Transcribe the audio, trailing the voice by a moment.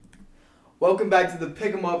Welcome back to the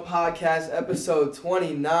Pick 'em Up Podcast, episode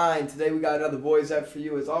 29. Today we got another boys app for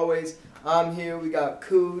you as always. I'm here, we got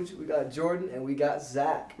Cooj, we got Jordan, and we got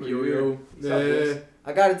Zach. Yo. What's up, boys?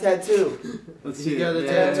 I got a tattoo. Let's see got it. a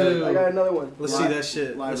tattoo. I got another one. Let's see that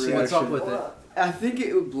shit. Live Let's see what's reaction. up with it. I think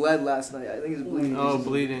it bled last night. I think it's bleeding. Oh, It's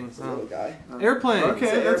bleeding. a little guy. Airplane. Okay,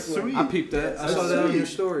 It's an that's airplane. sweet. I peeped that. I That's saw that on sweet. your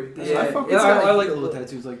story. Yeah, I fuck with it's that. like- I like little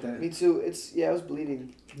tattoos like that. Me too. It was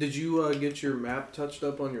bleeding. Did you get your map touched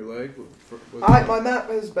up on your leg? My map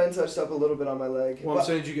has been touched up a little bit on my leg. Well, I'm but-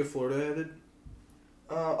 saying, did you get Florida headed?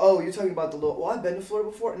 You're talking about the little. Well, I've been to Florida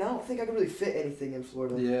before, and I don't think I could really fit anything in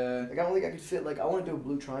Florida. Yeah. Like I don't think I could fit. Like I want to do a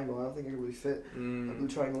blue triangle. I don't think I could really fit a blue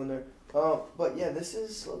Mm. triangle in there. But yeah, this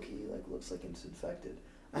is low key. Like looks like it's infected.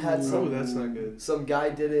 I had Oh, some that's not good. some guy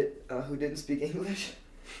did it who didn't speak English,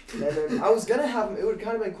 and then I was gonna have him. It would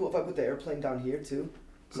kind of been cool if I put the airplane down here too,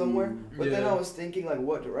 somewhere. But then Yeah. I was thinking like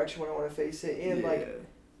what direction would I want to face it, and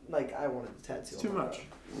like I wanted the tattoo. It's too on my much.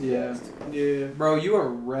 arm. Yeah. it's too much. Yeah. Bro, you are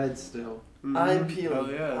red still. I'm peeling.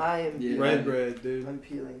 Hell yeah. I am. Yeah. Peeling. Red bread, dude. I'm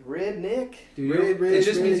peeling. Red Nick. Dude, Red, it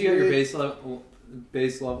just means you got your red.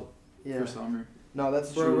 base level Yeah. for summer. No,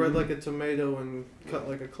 that's Bro, true. red like a tomato and cut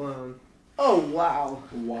like a clown. Oh wow.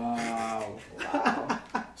 Wow. Wow.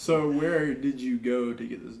 So where did you go to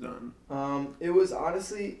get this done? It was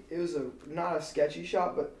honestly, not a sketchy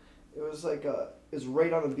shot, but it was like it was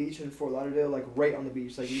right on the beach in Fort Lauderdale, like right on the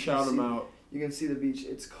beach. Like you Shout can them see, out. You can see the beach.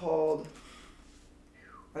 It's called.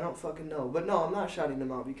 I don't fucking know, but no, I'm not shouting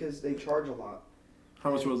them out because they charge a lot.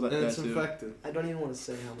 How much was that And it's tattoo? infected. I don't even want to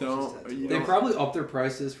say how much. Don't- this tattoo you was. They don't- probably up their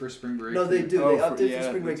prices for spring break. No, they do. Oh, They upped for- it for yeah,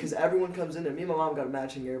 spring break that's- because everyone comes in there. Me and my mom got a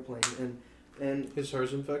matching airplane, and Is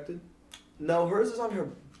hers infected? no, hers is on her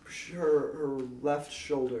left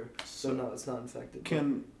shoulder, so no, it's not infected.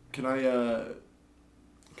 Can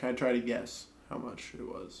I try to guess how much it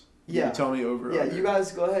was? Can Yeah. you tell me over. Yeah, under? you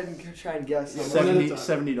guys go ahead and try and guess how much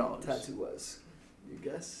 $70. the tattoo was. You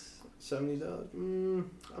guess? $70.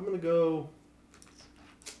 I'm gonna go.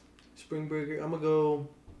 Spring breaker. I'm gonna go.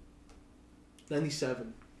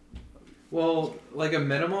 97. Well, like a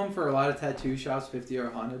minimum for a lot of tattoo shops, 50 or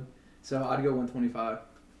 100. So I'd go 125.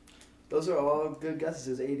 Those are all good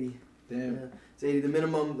guesses. It's 80. Damn. Yeah, it's 80. The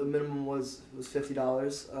minimum was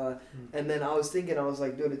 $50. And then I was thinking, I was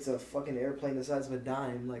like, dude, it's a fucking airplane the size of a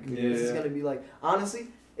dime. Like this is Yeah. gonna be like, honestly,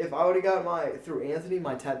 if I would have got through Anthony,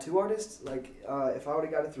 my tattoo artist, like if I would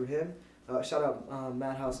have got it through him, shout out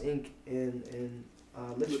Madhouse Inc. in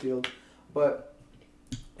Litchfield, but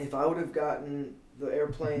if I would have gotten the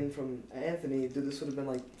airplane from Anthony, dude, this would have been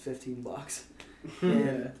like $15.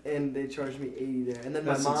 and they charged me 80 there, and then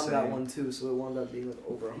That's my mom got insane. one too, so it wound up being like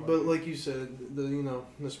over 100. But like you said,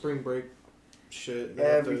 the spring break shit,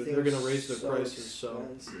 Everything they're gonna was raise their so prices. So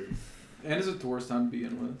expensive. And it's the worst time to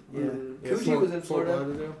begin with. Yeah. Coochie was in Florida.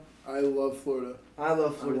 Lauderdale. I love Florida. I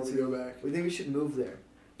love I Florida want to too. go back. We think we should move there.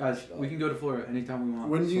 Guys, we can go to Florida anytime we want.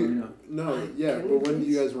 When do Just let me you? know. No, yeah, Can but we when do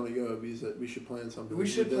you please? guys want to go? Because we should plan something. We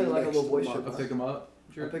should within plan the like a next little boy month. trip. I'll pick them up.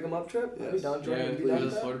 A Sure. pick 'em up trip? I'd be Yes. down, Jordan. Yeah, Would you go be down to with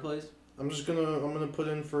the that? Florida place. I'm gonna put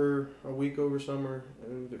in for a week over summer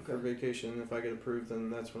and for vacation. If I get approved,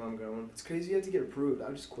 then that's when I'm going. It's crazy you have to get approved. I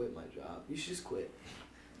would just quit my job. You should just quit.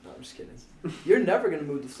 No, I'm just kidding. You're never gonna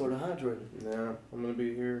move to Florida, huh, Jordan? Yeah, I'm gonna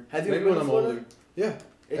be here. Have you Maybe ever when been I'm to Florida? older. Yeah,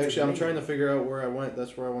 It's actually, I'm amazing. trying to figure out where I went.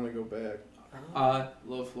 That's where I want to go back. Oh. I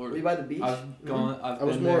love Were Florida. you by the beach? I've gone. I've I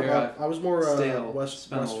was been more. there. I was more still west.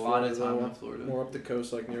 spent west a lot of Florida, time though. in Florida. More up the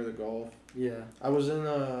coast, like near the Gulf. Yeah. I was in.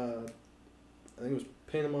 I think it was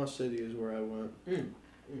Panama City is where I went.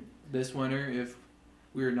 This winter, if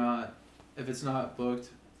it's not booked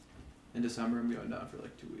in December, I'm going down for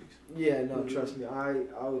like 2 weeks. Yeah, no, trust me. I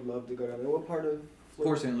would love to go down there. What part of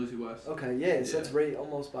Port Florida? St. Lucie West. Okay, yeah, so Yeah. that's right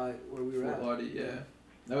almost by where we were Fort at. Lauderdale, yeah.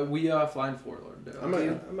 No, we fly in Fort Lauderdale. I might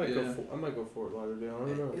Yeah. go. I might go Fort Lauderdale. I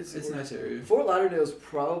don't know. It's a nice area. Fort Lauderdale's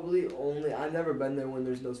probably only. I've never been there when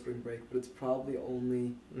there's no spring break, but it's probably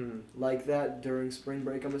only like that during spring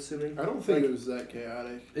break. I'm assuming. I don't think Like- it was that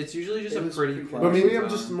chaotic. It's usually just It a was pretty pretty close. But maybe I'm town.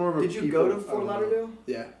 just more of a. Did you people- go to I Fort don't know. Lauderdale?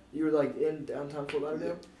 Yeah. You were like in downtown Fort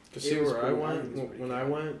Lauderdale. To It see was where I pretty- I went think it was pretty when I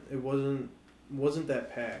went, it wasn't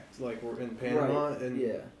that packed. Like we're in Panama, Right. and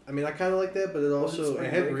Yeah. I mean I kind of like that, but it Was it also spring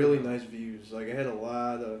it had break or really no? nice views. Like it had a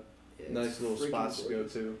lot of Yeah, nice it's little freaking spots to go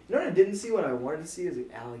gorgeous. to. You know what I didn't see? What I wanted to see is an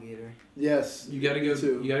alligator. Yes. You gotta me go.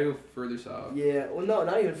 too. You gotta go further south. Yeah. Well, no,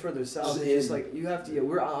 not even further south. Just It's just in. like you have to. Yeah,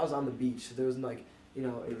 I was on the beach, so there was like, you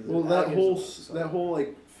know. it was Well, that alligators whole on- that whole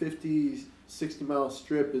like 50, 60-mile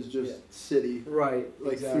strip is just Yeah. city. Right.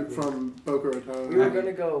 Like exactly. from Boca Raton. We were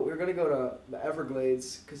gonna go to the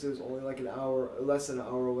Everglades because it was only like less than an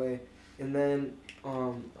hour away, And then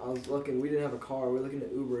I was looking. We didn't have a car. We were looking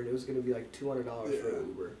at Uber, and it was gonna be like $200 for Yeah. an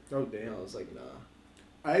Uber. Oh And damn. I was like, nah.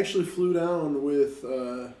 I actually flew down with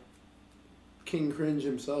King Cringe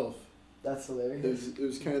himself. That's It hilarious.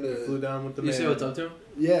 was kind You flew of down with the You man. say what's up to him?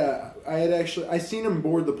 yeah. I seen him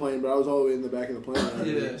board the plane, but I was all the way in the back of the plane.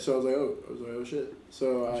 Yeah. So I was like, oh shit.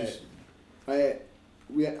 So Just-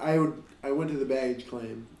 I went to the baggage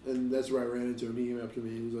claim, and that's where I ran into him. He came up to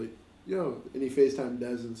me. He was like, "Yo," and he FaceTimed Des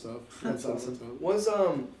and stuff. That's So- awesome. so, Was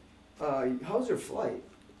how was your flight?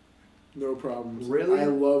 No problems. Really? I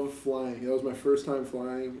love flying. That was my first time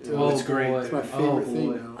flying. and Oh, it's great. boy. It's my Oh, favorite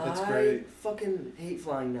thing boy. now. That's I great. fucking hate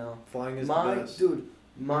flying now. Flying is My the best. dude,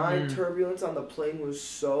 my Mhm. turbulence on the plane was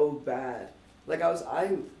so bad. Like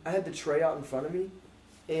I had the tray out in front of me,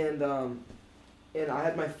 and I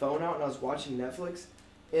had my phone out and I was watching Netflix,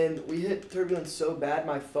 and we hit turbulence so bad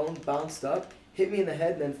my phone bounced up, hit me in the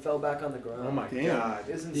head, and then fell back on the ground. Oh my Damn. god.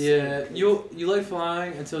 It was insane. Yeah, you like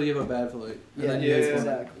flying until you have a bad flight. And Yeah, then yeah, you hate yeah.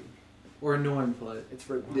 flying. exactly. Or annoying flight. It's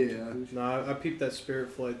right. Yeah. No, I peeped that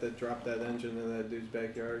Spirit flight that dropped that engine in that dude's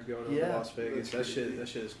backyard going over Yeah. Las Vegas. That's That crazy.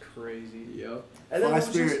 shit is crazy. Yep. And then Fly it was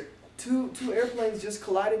just Spirit. two airplanes just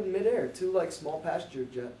collided in midair. Two like small passenger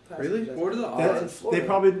Really? jets. What are the Yeah, in odds? Florida. They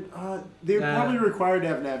probably they're Nah. probably required to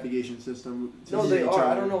have navigation system. To No, see they each are.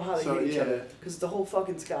 I other. don't know how they So, hit each yeah. other. Cause the whole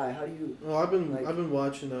fucking sky. How do you? Well, I've Like- been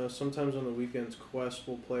watching. Sometimes on the weekends, Quest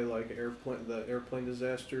will play like the airplane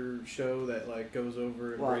disaster show that like goes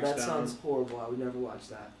over and Wow, breaks that down. sounds horrible. I would never watch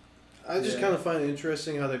that. I just Yeah. kind of find it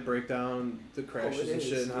interesting how they break down the crashes it and is.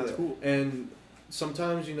 shit. And, how That's they- cool. and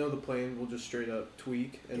sometimes the plane will just straight up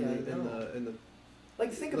tweak and Yeah, I the and know. the and the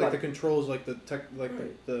Like think like about the it. controls like the tech like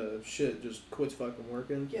Right. the shit just quits fucking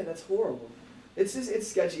working. Yeah, that's horrible. It's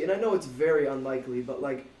sketchy, and I know it's very unlikely, but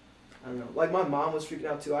like, I don't know. Like my mom was freaking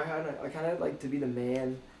out too. I kind of had like to be the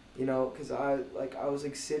man, because I was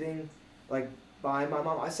like sitting like by my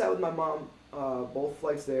mom. I sat with my mom both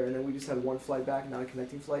flights there, and then we just had one flight back, not a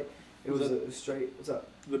connecting flight. It Was was that- a straight. What's up?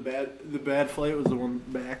 The bad flight was the one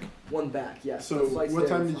back. One back. Yes. So the flights what there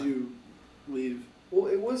time were did fine. you leave?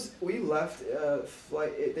 Well, we left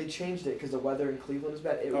flight. They changed it because the weather in Cleveland was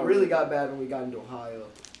bad. It Oh, really really? got bad when we got into Ohio.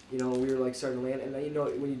 We were like starting to land, and then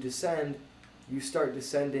when you descend, you start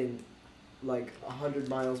descending like 100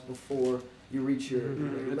 miles before you reach your,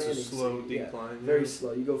 Mhm. your It's a landing. slow So, yeah, decline. very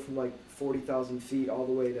slow. You go from like 40,000 feet all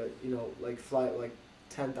the way to like fly at like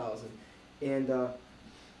 10,000,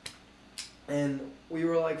 and we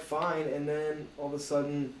were like fine, and then all of a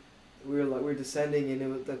sudden we were descending,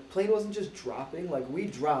 and the plane wasn't just dropping. Like we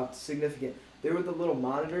dropped significant. There were the little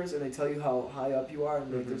monitors, and they tell you how high up you are,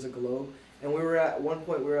 and like, Mhm. there's a globe. And we were at one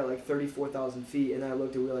point we were at like 34,000 feet, and then I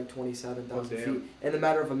looked and we were like 27,000 Oh, feet damn. in a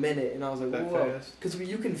matter of a minute, and I was like, That whoa, fast? because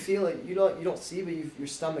you can feel it. You don't see, but your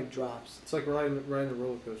stomach drops. It's like riding a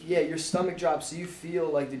roller coaster. Yeah, your stomach drops, so you feel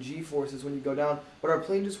like the G-forces when you go down. But our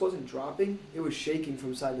plane just wasn't dropping; it was shaking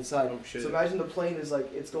from side to side. Oh shit. So imagine the plane is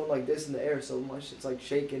like it's going like this in the air so much, it's like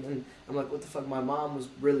shaking, and I'm like, what the fuck? My mom was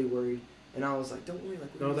really worried, and I was like, don't worry,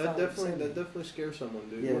 like. No, we're that fine, definitely scares someone,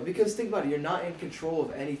 dude. Yeah, because think about it, you're not in control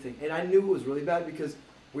of anything, and I knew it was really bad because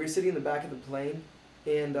we were sitting in the back of the plane,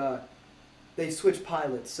 and they switched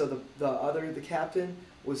pilots. So the captain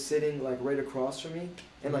was sitting like right across from me,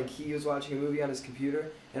 and like he was watching a movie on his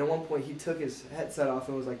computer, and at one point he took his headset off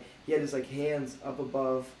and was like he had his like hands up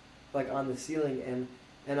above, like on the ceiling, and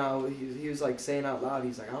he was like saying out loud,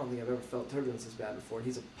 he's like, I don't think I've ever felt turbulence this bad before. And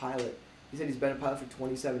he's a pilot. He said he's been a pilot for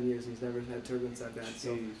 27 years and he's never had turbulence that bad.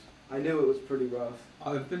 So Jeez. I knew it was pretty rough.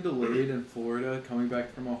 I've been delayed in Florida coming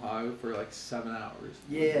back from Ohio for like 7 hours.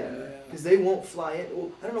 Yeah, because they won't fly in.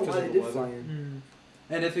 Well, I don't know 'Cause why of they the did weather? fly in.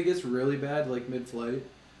 And if it gets really bad, like mid-flight,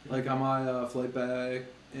 like on my flight back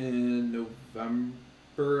in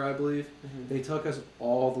November, I believe, they took us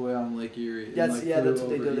all the way on Lake Erie. and, That's like, yeah, flew that's what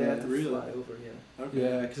they over, do. They yeah. have to Really? fly over. Yeah. Okay.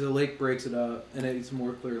 Yeah, because the lake breaks it up and it's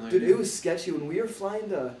more clear landing. Dude, it was sketchy when we were flying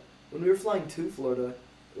to Florida.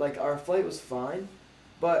 Like our flight was fine,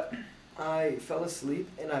 but I fell asleep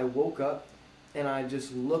and I woke up, and I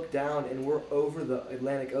just looked down and we're over the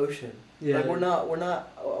Atlantic Ocean. Yeah. Like we're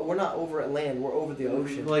not over at land. We're over the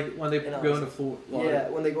ocean. Like when they And I go was- into Florida. Yeah,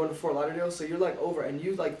 when they go into Fort Lauderdale, so you're like over, and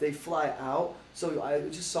you like they fly out. So I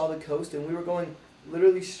just saw the coast, and we were going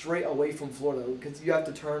literally straight away from Florida because you have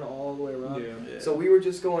to turn all the way around. Yeah. So we were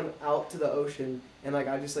just going out to the ocean, and like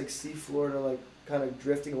I just like see Florida like kind of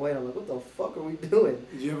drifting away, and I'm like, what the fuck are we doing?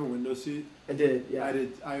 Did you have a window seat? I did, yeah. I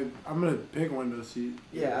did. I'm gonna pick a window seat.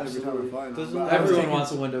 Yeah, every time absolutely. I'm flying. Doesn't But I was Everyone taking-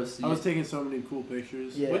 wants a window seat. I was taking so many cool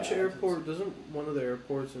pictures. Yeah. Which airport? Doesn't one of the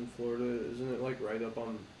airports in Florida? Isn't it like right up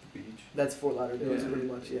on beach. That's Fort Lauderdale. It's Yeah. pretty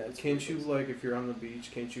much It's Can't pretty you close. like if you're on the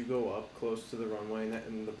beach? Can't you go up close to the runway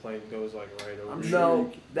and the plane goes like right over? I'm you? sure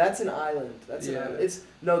No, that's an island. That's an Yeah. island. It's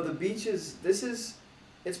no, the beach is. This is.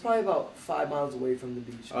 It's probably about 5 miles away from the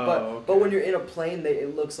beach. Oh, But okay. when you're in a plane,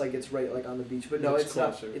 it looks like it's right like on the beach. But no, It's it's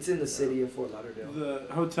not. closer. It's in the city of Fort Lauderdale.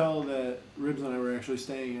 The hotel that Ribs and I were actually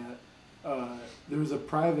staying at, there was a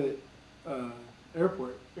private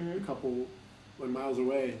airport a Mhm. couple miles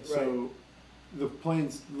away. So the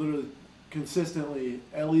planes literally consistently,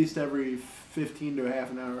 at least every 15 to a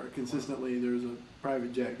half an hour, consistently there was a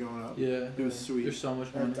private jet going up. Yeah. It was sweet. There's so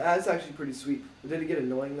much money. That's actually pretty sweet. Did it get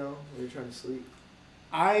annoying though when you're trying to sleep?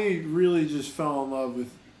 I really just fell in love with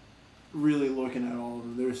really looking at all of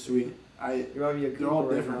them. They're sweet. You remind me of Cooper They're all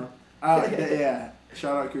right different. now. Yeah.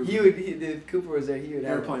 Shout out Cooper. If Cooper was there, he would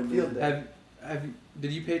have Airplane a field man. day.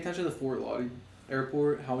 Did you pay attention to the Fort Lauderdale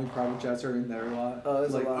airport? How many private jets are in there a lot? Oh,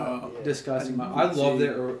 there's like, a lot. Yeah. Disgusting. I I love see.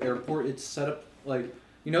 their airport. It's set up like,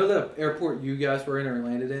 you know, the airport you guys were in or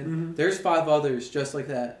landed in. Mhm. There's 5 others just like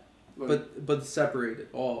that, Like, but separated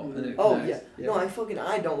all. And it Oh connects. yeah. No,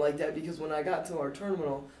 I don't like that because when I got to our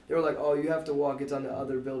terminal, they were like, "Oh, you have to walk. It's on the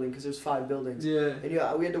other building because there's 5 buildings." Yeah. And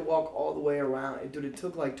yeah, we had to walk all the way around. Dude, it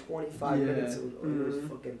took like 25 Yeah. minutes. It was Mhm.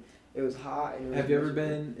 fucking. It was hot. And it was Have you ever miserable.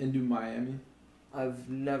 been into Miami? I've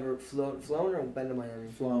never flown or been to Miami.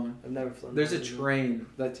 Flown. I've never flown. to There's a Miami. train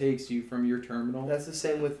that takes you from your terminal. That's the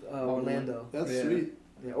same with Orlando. that's Yeah. sweet.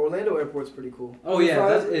 Yeah, Orlando Airport's pretty cool. Oh If yeah,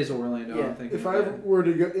 I- that is Orlando. Yeah. I'm thinking. If of I that. were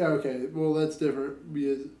to go, yeah, okay, well that's different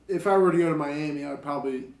because if I were to go to Miami, I'd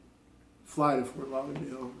probably fly to Fort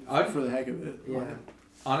Lauderdale for the heck of it. Yeah.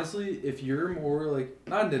 Honestly, if you're more like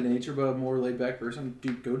not into nature but a more laid back person,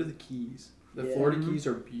 dude, go to the Keys. The Yeah. Florida Mhm. Keys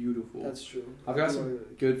are beautiful. That's true. I've got some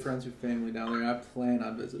good friends with family down there, and I plan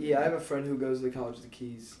on visiting. Yeah, I have a friend who goes to the College of the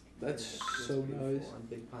Keys. That's It's so beautiful nice. on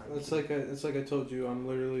Big Pine. It's like I told you. I'm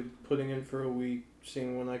literally putting in for a week,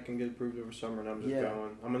 seeing when I can get approved over summer, and I'm just Yeah.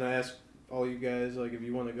 going. I'm gonna ask all you guys like if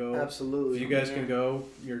you want to go. Absolutely. If you guys can go,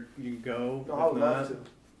 you can go. No, I If would not, love to.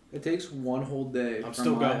 It takes one whole day I'm from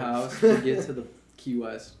still my going. house to get to the Key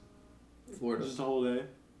West, Florida. Just a whole day.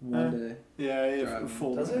 One day. Yeah, Driving.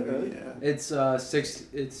 full. Does it really? Yeah. It's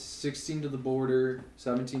 16 to the border,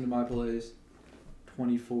 17 to my place,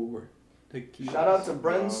 24 to Key Shout out West. to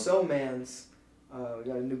Bren Wow. Somans. We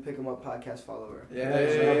got a new Pick 'em Up podcast follower. Yeah,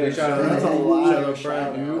 Hey, shout out. That's a Shout live out,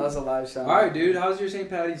 shout Brent. That out. was a live shout. All right, dude. How's your St.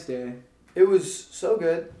 Patty's Day? It was so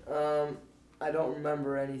good. I don't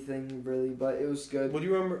remember anything really, but it was good. what do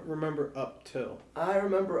you remember up till? I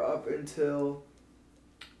remember up until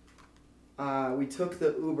we took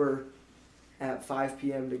the Uber at 5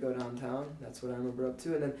 p.m. to go downtown. That's what I remember up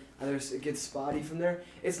to. And then it gets spotty from there.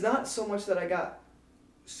 It's not so much that I got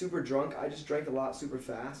super drunk. I just drank a lot super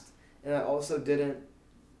fast. And I also didn't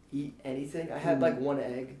eat anything. I had like one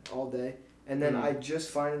egg all day. And then I just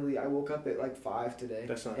finally, I woke up at like 5 today.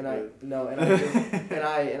 That's not and good.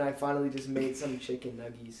 I finally just made some chicken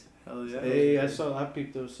nuggies. Hell yeah. Hey, I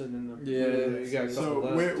peeped those sitting in the. Yeah. you got a So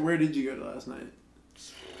couple left. where did you go last night?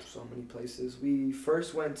 So many places. We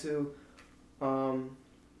first went to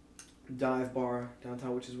Dive Bar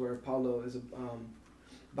downtown, which is where Paulo is a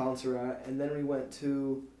bouncer at, and then we went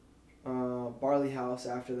to Barley House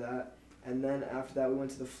after that, and then after that we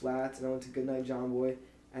went to the Flats, and I went to Goodnight John Boy,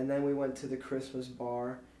 and then we went to the Christmas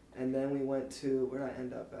Bar, and then we went to where did I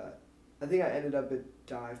end up at? I think I ended up at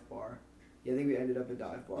Dive Bar. Yeah, I think we ended up at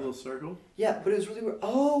Dive Bar. Little circle. Yeah, but it was really weird.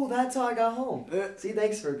 Oh, that's how I got home. See,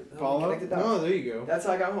 thanks for Paulo? connected that. No, there you go. That's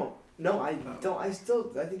how I got home. No, I Oh. don't.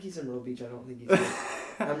 I think he's in Myrtle Beach. I don't think he's.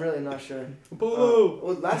 I'm really not sure. Polo.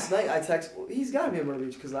 Well, last night I text. Well, he's got to be in Myrtle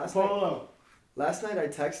Beach because last night I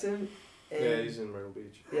texted him. And Yeah, he's in Myrtle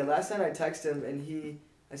Beach. Yeah, last night I texted him and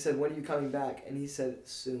I said, "When are you coming back?" And he said,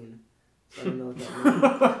 "Soon." So I don't know what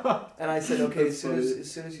that means. And I said, "Okay, That's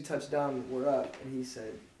as soon as you touch down, we're up." And he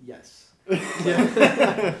said, "Yes."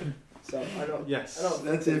 Yeah. So I don't. Yes. I don't.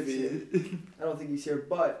 That's think he's here. iffy. I don't think he's here,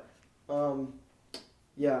 but,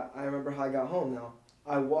 yeah, I remember how I got home. Now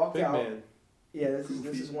I walked Big out. man. Yeah, this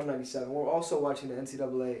is 197. We're also watching the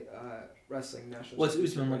NCAA wrestling national. What's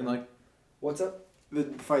championship Usman right looking now. like? What's up? The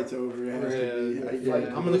fight's over. It has to be. Yeah.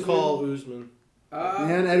 I'm gonna call Usman.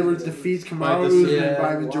 Leon Edwards defeats Kamaru decision. Usman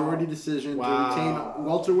by Wow. majority decision Wow. to retain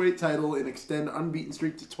welterweight title and extend unbeaten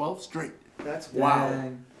streak to 12 straight. That's Wow.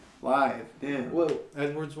 Dang. Live. Damn. Whoa.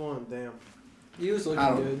 Edwards won. Damn. He was I looking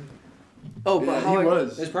don't- good. Oh, but Yeah, how he I,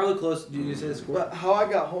 was. It's probably close. Did you say the score? But how I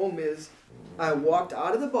got home is, I walked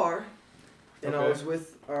out of the bar, and I Okay. was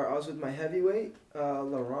with my heavyweight,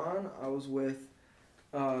 Laron. I was with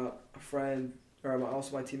a friend,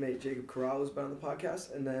 also my teammate Jacob Corral, who's been on the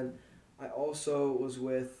podcast, and then I also was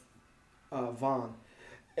with Vaughn.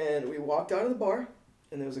 And we walked out of the bar,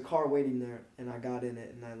 and there was a car waiting there, and I got in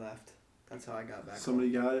it and I left. That's how I got back. Somebody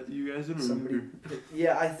got it. You guys didn't. Somebody.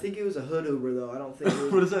 Yeah, I think it was a hood Uber though. I don't think. It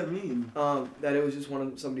was, What does that mean? that it was just one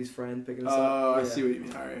of somebody's friend picking us up. Oh, I Yeah. see what you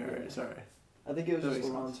mean. All right, Yeah. sorry. I think it was That just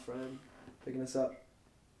makes Laron's friend picking us up.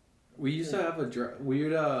 We used to have a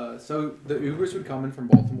weird. So the Ubers would come in from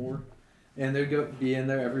Baltimore, and they'd be in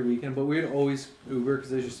there every weekend. But we'd always Uber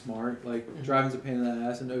because they're just smart. Like driving's a pain in the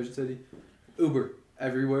ass in Ocean City. Uber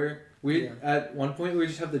everywhere. At one point we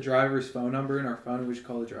just have the driver's phone number in our phone, and we just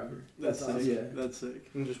call the driver. That's That's sick. awesome. Yeah. That's sick.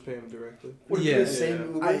 And just pay them directly. Would you Yeah. use the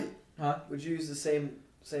same Uber? Huh? Would you use the same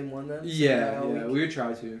one then? Same guy Yeah, all yeah, week? we would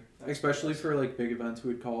try to, That's especially awesome. for like big events.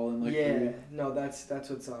 We'd call and like. yeah, we'd- no, that's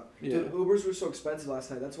what's up. Yeah. Dude, Ubers were so expensive last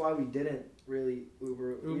night. That's why we didn't really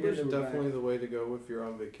Uber. We Uber's didn't Uber definitely back. the way to go if you're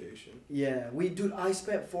on vacation. Yeah, I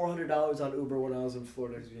spent $400 on Uber when I was in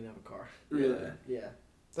Florida because we didn't have a car. Really? Yeah.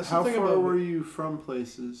 That's How the thing far about were you from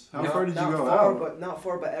places? How Not- far did you not go far, out? Not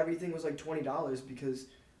far, but everything was like $20 because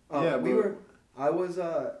Yeah, we but- were. I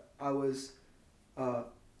was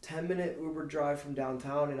 10-minute Uber drive from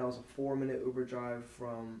downtown, and I was a 4-minute Uber drive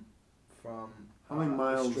from. How many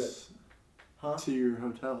the Strip. miles Huh? to your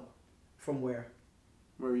hotel? From where?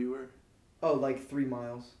 Where you were? Oh, like 3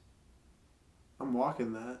 miles. I'm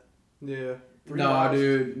walking that. Yeah. 3 No, miles.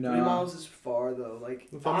 dude, no. 3 miles is far though. Like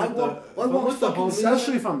If I'm I with walk, the- I if I'm walked with the fucking homies- seven-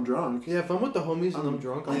 Especially if I'm drunk. Yeah, if I'm with the homies and I'm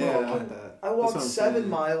drunk, I'm yeah. not like that. I walked what I'm 7 saying.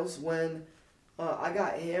 miles when I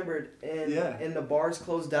got hammered and Yeah. and the bars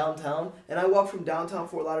closed downtown, and I walked from downtown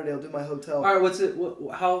Fort Lauderdale to my hotel. All right, what's it?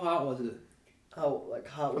 How hot was it? How like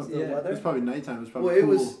hot was the Yeah. It's weather? probably nighttime. It's probably Well,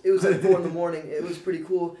 it cool. was like 4 in the morning. It was pretty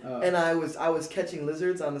cool, Oh. and I was catching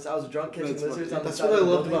lizards on this. I was drunk catching That's lizards funny. on the That's side what I of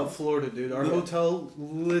the loved building. about Florida, dude. Our Yeah. hotel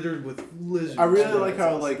littered with lizards. I really Yeah, like that's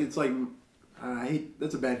how awesome. like it's like I hate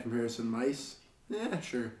that's a bad comparison. Mice. Yeah,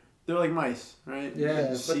 sure. They're like mice, right? Yeah, You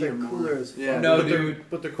but see they're 'em more. cooler as fuck. Yeah. No, but they're- dude.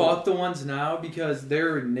 But they're cool. Bought the ones now because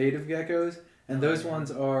they're native geckos, and those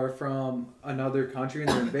ones are from another country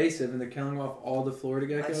and they're invasive, and they're killing off all the Florida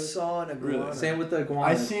I geckos. saw an iguana. Really? Same with the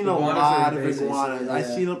iguanas. I've seen The a iguanas are lot of invasive. iguanas. yeah. I've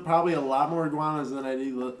seen probably a lot more iguanas than I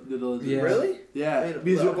did lizards. Yeah. Really? Yeah. I mean,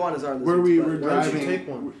 because iguanas are lizards. where we but- were Why don't you driving, take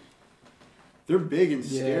one? they're big and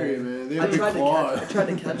scary, Yeah. man. They I have big tried claws. I tried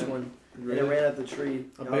to catch one, and it ran up the tree.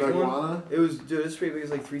 A I big was An like, one? iguana? It was dude. It's pretty big.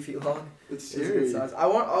 It's like 3 feet long. It's It's a good scary. size. I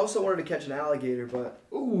also wanted to catch an alligator, but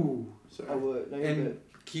Ooh. I Sorry. would. No, you're And good.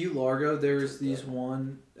 Key Largo, there's these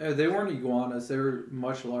one. They weren't iguanas. They were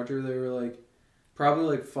much larger. They were like probably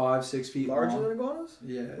like 5-6 feet Larger long. than iguanas?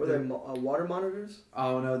 Yeah. Were they water monitors?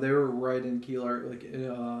 Oh no, they were right in Key Largo,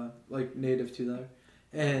 like native to them,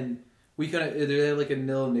 and we couldn't. They had like a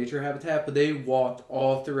nil nature habitat, but they walked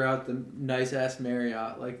all throughout the nice ass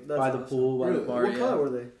Marriott, like That's by the awesome. pool, by the Really? bar. What yeah. color were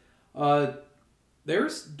they? They were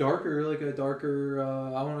darker, like a darker.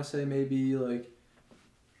 I want to say maybe like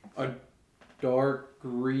a dark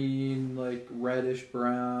green, like reddish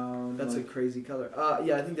brown. That's like, a crazy color.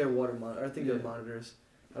 Yeah, I think they're water monitor. I think they're Yeah. monitors.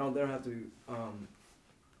 They don't have to.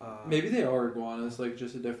 maybe they are iguanas, like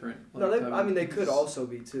just a different. No, like, they. type I of- mean, they could also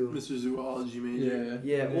be too. Mr. Zoology major.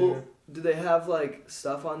 Yeah. Yeah. Well, do they have like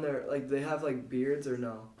stuff on their like? Do they have like beards or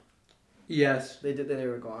no? Yes. They did. They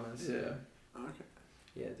were iguanas. Yeah. Okay.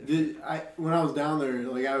 Yeah. different. When I was down there,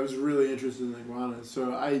 like I was really interested in iguanas,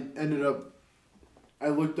 so I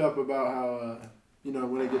looked up about how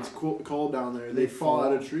when it gets cold down there, they fall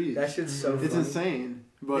out of trees. That shit's so. It's funny. insane,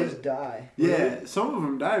 They but just die. yeah, some of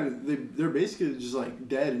them die. But they're basically just like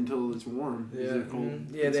dead until it's warm. 'cause Yeah. they're cold. Mhm.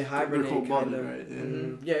 Yeah, they hibernate They're cold kind blooded, of. right? Yeah.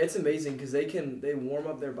 Mhm. Yeah, it's amazing because they warm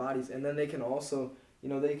up their bodies and then they can also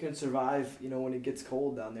they can survive when it gets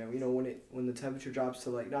cold down there. When the temperature drops to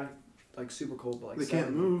like not like super cold but like They can't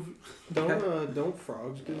 7. move. Don't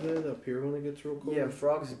frogs do that up here when it gets real cold? Yeah,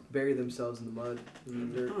 frogs bury themselves in the mud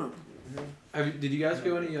and the dirt. Huh. Did you guys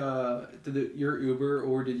go any your Uber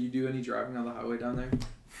or did you do any driving on the highway down there?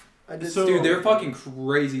 I did. So- Dude, they're fucking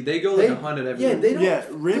crazy. They go like They- 100 every yeah, week. they don't. Yeah,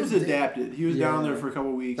 Ribs dude, they- adapted. He was down Yeah. there for a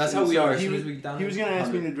couple weeks. That's and how we so are. As He soon was, as we get down he was there, gonna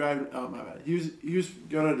ask me 100. to drive. Oh my bad. He was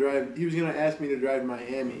gonna drive. He was gonna ask me to drive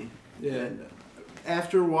Miami. Yeah. And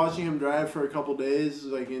after watching him drive for a couple days,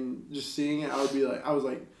 like and just seeing it, I was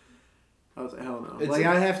like, hell no. It's Like a-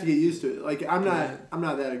 I have to get used to it. Like I'm Yeah.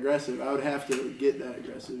 not that aggressive. I would have to get that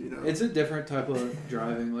aggressive, It's a different type of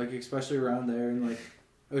driving, like especially around there, and like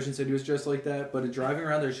Ocean City was just like that. But driving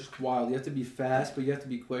around there is just wild. You have to be fast, but you have to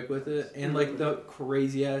be quick with it, and like the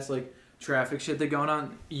crazy ass like traffic shit that going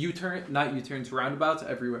on. Not U-turns, roundabouts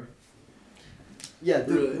everywhere. Yeah,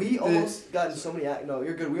 dude, Really? we almost got in so many. No,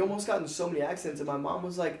 you're good. We almost got in so many accidents, and my mom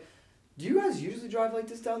was like, "Do you guys usually drive like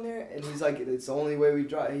this down there?" And he's like, "It's the only way we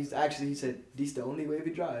drive." He said, "This the only way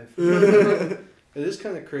we drive." It is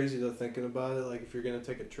kind of crazy though thinking about it. Like if you're gonna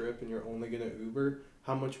take a trip and you're only gonna Uber,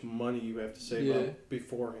 how much money you have to save up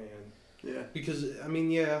beforehand. Yeah. Because I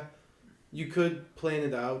mean, yeah, you could plan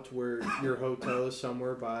it out to where your hotel is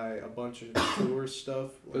somewhere by a bunch of tourist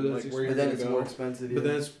stuff, But like where you're But then gonna it's go. more expensive.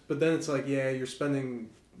 But then it's like, yeah, you're spending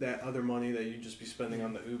that other money that you'd just be spending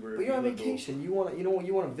on the Uber. But if you're on you live vacation. You want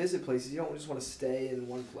to visit places. You don't just want to stay in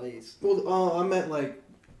one place. Well, I meant like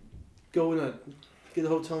get a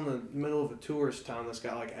hotel in the middle of a tourist town that's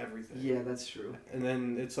got like everything. Yeah, that's true. And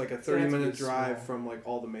then it's like a So it has to 30-minute be drive small. from like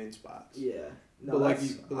all the main spots. Yeah. No, But like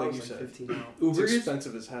that's- you- but I like was you like said. 15 out. Uber It's gets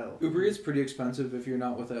expensive as hell. Uber gets pretty expensive if you're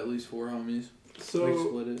not with at least 4 homies. Like So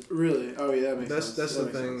split it. really, oh yeah, that makes That's sense. that's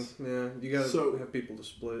That the makes thing. sense. Yeah, you gotta So- have people to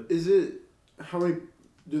split. Is it how many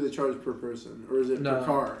do they charge per person, or is it No. per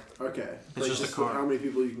car? Okay, It's just a car. How many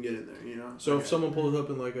people you can get in there? You know. So Okay. if someone pulls up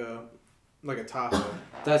in like a Tahoe,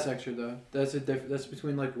 That's extra though. That's that's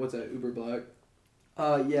between like what's that Uber Black?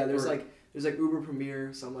 Yeah, there's Or- like Uber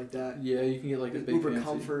Premier, something like that. Yeah, you can get like a big Uber fancy.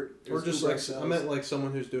 Comfort. or there's just Uber like XLs. I meant like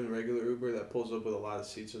someone who's doing regular Uber that pulls up with a lot of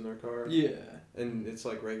seats in their car, Yeah. and it's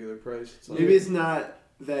like regular price. It's like, Maybe it's not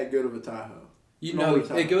that good of a Tahoe. You No, know, it's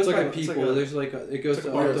it goes like by a- it's like people. a- There's like it goes it's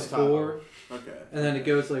to like a up to Prius Tahoe. 4, Okay. and then it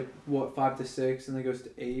goes like what 5 to 6, and then it goes to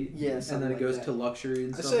 8. Yeah, and something then it like goes that. to luxury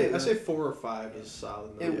and I stuff. say like I that. say 4 or 5 is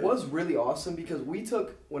solid. It Yeah. was really awesome because we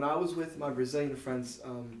took when I was with my Brazilian friends.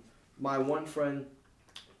 My one friend,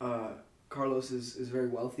 Carlos, is very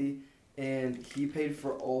wealthy, and he paid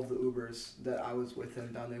for all of the Ubers that I was with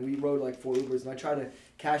him down there. We rode like 4 Ubers, and I tried to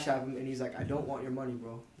cash app him, and he's like, "I don't want your money,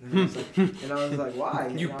 bro." And I was like,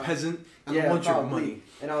 "Why?" You And I- peasant! I Yeah, don't want your probably. money.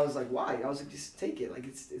 And I was like, "Why?" I was like, "Just take it. Like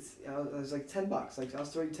it's." I was like $10. Like I'll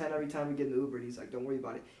throw you 10 every time we get in the Uber. And he's like, "Don't worry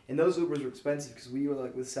about it." And those Ubers were expensive because we were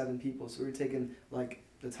like with 7 people, so we were taking like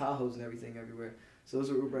the Tahoes and everything everywhere. So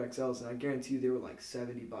those were Uber XLs, and I guarantee you they were like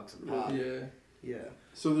 $70 a pop. Yeah. Yeah.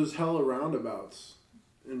 So there's hella roundabouts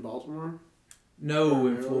in Baltimore. No,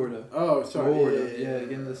 in Really? Florida. Oh, sorry. Florida. Yeah,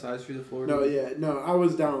 getting the side street of Florida. No, yeah, no. I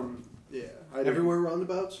was down. Yeah, I didn't- Everywhere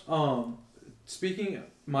roundabouts. Speaking,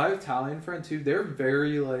 my Italian friend too, they're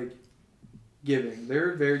very like giving.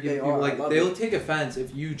 They're very giving. They people. are, I Like love they'll it. take offense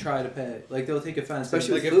if you try to pay. Like they'll take offense.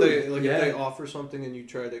 Especially Like with if food. if they Yeah. offer something and you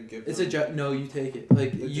try to give. It's them. a no. You take it.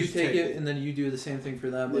 Like They you just take take it, it. and then you do the same thing for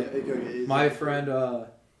them. Yeah, Like it could get easy. my friend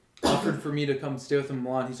offered for me to come stay with him in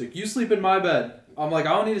Milan. He's like, "You sleep in my bed." I'm like, "I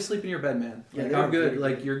don't need to sleep in your bed, man. Yeah, Like they're I'm good. very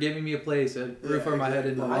Like good. you're giving me a place, a roof Yeah, over my head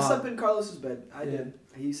in exactly. Milan." I slept in Carlos's bed. I Yeah. did.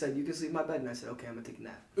 He said you can sleep in my bed, and I said okay, I'm gonna take a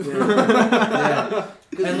nap. Yeah.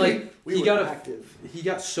 'Cause And, like, we he were got a- active. He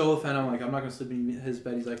got so offended. I'm like, "I'm not gonna sleep in his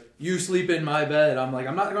bed." He's like, "You sleep in my bed." I'm like,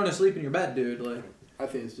 "I'm not gonna sleep in your bed, dude." Like, I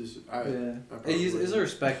think it's just. yeah. I probably It's a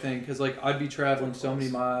respect thing because like I'd be traveling so many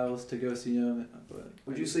miles to go see him. But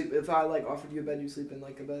Would you sleep if I like offered you a bed? You sleep in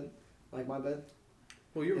like a bed, like my bed?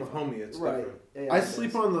 Well, you're my homie. It's Right. different. Yeah, I it sleep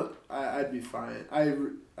is. on the. I'd be fine. I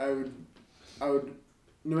would.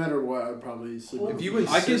 No matter what, I'd probably sleep. If on you the-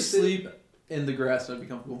 insist- I can Insisted- sleep in the grass. That'd be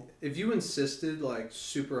comfortable. If you insisted like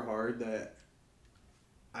super hard that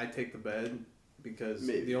I take the bed because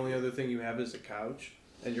Maybe. the only other thing you have is a couch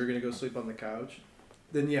and you're gonna go sleep on the couch,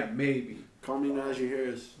 then yeah, maybe. Call me Najee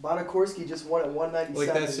Harris. Bonacorski just won at 197.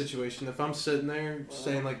 Like that situation, if I'm sitting there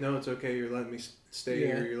saying like, no, it's okay, you're letting me stay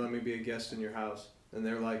Yeah. here, you're letting me be a guest in your house, and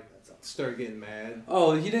they're like, start getting mad.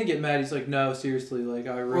 Oh, he didn't get mad. He's like, "No, seriously. Like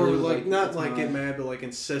I Or really like not the like get time." mad, but like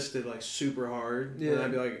insisted like super hard. Yeah.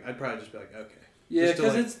 And I'd probably just be like, okay. Yeah, just to,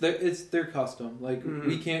 because like- it's their custom. Like Mhm.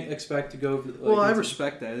 we can't expect to go. Like, Well, I into-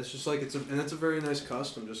 respect that. It's just like it's a very nice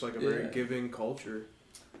custom, just like a very Yeah. giving culture.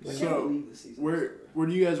 I can't So, believe the season's Where over. where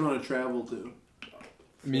do you guys want to travel to?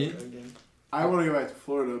 Me? Again. I want to go back to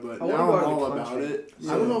Florida, but I now wanna I'm go out of all the about country. it.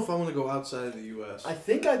 I don't know if I want to go outside of the U.S. I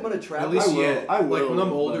think I'm gonna travel. At least I will. yet. I Like will, when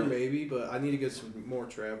I'm older, but- maybe, but I need to get some more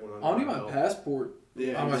traveling. I need my my belt. passport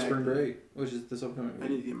Yeah, on my exactly. spring break, which is this upcoming I week.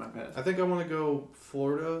 need to get my pass. I think I want to go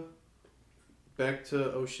Florida, back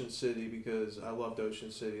to Ocean City because I loved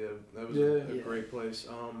Ocean City. That was a Yeah. great place.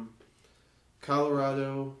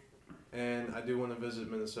 Colorado, and I do want to visit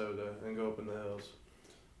Minnesota and go up in the hills.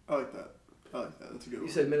 I like that. That's a good You one.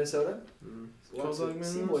 said Minnesota? Mm. Lots Feels of like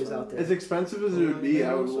Seaboys Minnesota. out there. As expensive as it would be,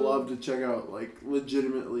 I would Minnesota. love to check out like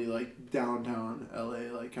legitimately like downtown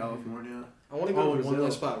LA, like California. I want to go Oh, to and one Brazil.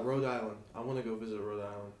 last spot, Rhode Island. I want to go visit Rhode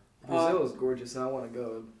Island. Brazil is gorgeous, and I want to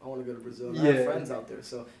go. I want to go to Brazil. And I Yeah. have friends out there,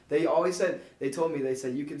 so they always said they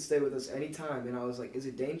said you can stay with us anytime, and I was like, is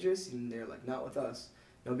it dangerous? And they're like, not with us,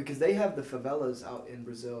 because they have the favelas out in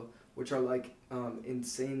Brazil, which are like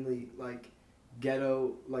insanely like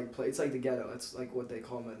ghetto it's like the ghetto. That's like what they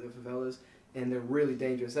call them, the favelas, and they're really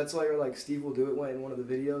dangerous. That's why like Steve will do it in one of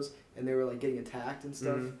the videos, and they were like getting attacked and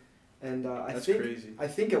stuff. Mhm. And That's think crazy. I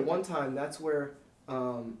think at one time that's where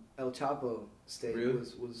El Chapo stayed. Really?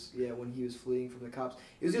 Was when he was fleeing from the cops.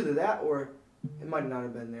 It was either that or it might not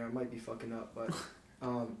have been there. I might be fucking up, but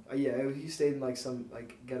he stayed in like some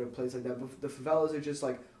like ghetto place like that. But the favelas are just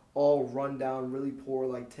like all run down, really poor,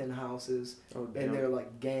 like tin houses, Oh, and damn. they're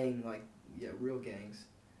like gang, like real gangs.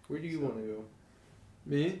 Where do you want to go?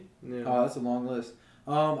 Me? Yeah. Oh, that's a long list.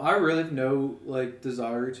 I really have no like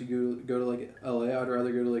desire to go to like LA. I'd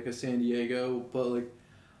rather go to like a San Diego, but like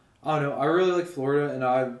I don't know. I really like Florida, and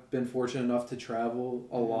I've been fortunate enough to travel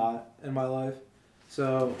a lot in my life.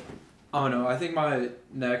 So I don't know. I think my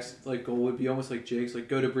next like goal would be almost like Jake's, like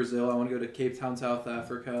go to Brazil. I want to go to Cape Town, South I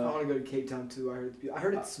Africa. want to go to Cape Town too. I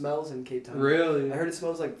heard it smells in Cape Town. Really? I heard it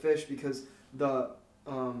smells like fish because the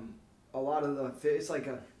a lot of the fish, it's like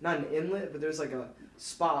not an inlet, but there's like a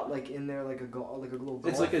spot like in there like a little gulf.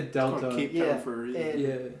 It's like a It's called delta. Cape Yeah, Town for a reason.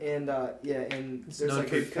 and Yeah. and It's there's not like a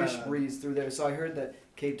Cape fish Cod. breeze through there. So I heard that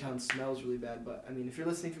Cape Town smells really bad. But I mean, if you're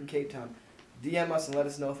listening from Cape Town, DM us and let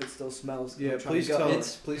us know if it still smells. Yeah, I'm trying please to go. tell It's-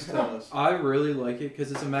 us. Please tell us. I really like it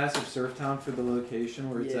because it's a massive surf town for the location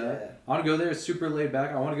where it's at. I want to go there. It's super laid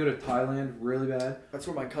back. I want to go to Thailand really bad. That's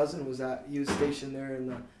where my cousin was at. He was stationed there in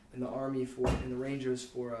the army in the Rangers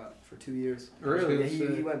for 2 years. Really? Yeah,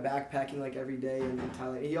 he went backpacking like every day in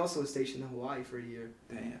Thailand. He also was stationed in Hawaii for a year.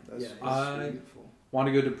 Damn. That's Yeah, it's beautiful. Want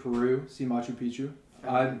to go to Peru, see Machu Picchu.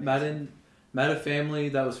 I met a family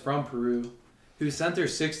that was from Peru who sent their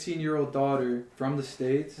 16-year-old daughter from the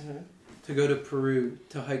States to go to Peru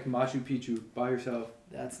to hike Machu Picchu by herself,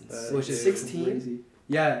 That's That insane. which is 16. crazy.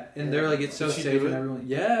 Yeah, and they're like, it's so Did she safe do and it? everyone.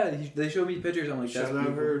 Yeah, they showed me pictures. I'm like, that's Shout out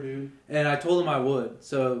beautiful. her, dude. And I told them I would.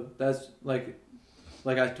 So that's like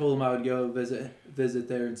I told them I would go visit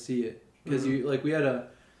there and see it because he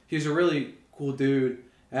was a really cool dude.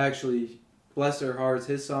 Actually, bless their hearts,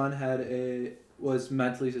 his son was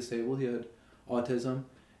mentally disabled. He had autism,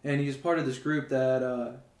 and he was part of this group that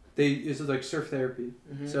it was like surf therapy.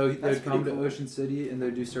 Mhm. So That's they'd come pretty to cool. Ocean City and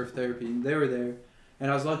they'd do surf therapy. And they were there, and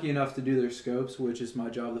I was lucky enough to do their scopes, which is my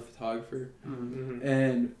job, the photographer. Mm-hmm.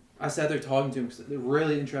 And I sat there talking to him because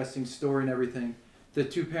really interesting story and everything. The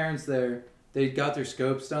two parents there, they got their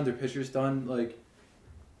scopes done, their pictures done like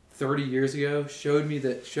 30 years ago. Showed me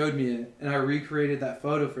it, and I recreated that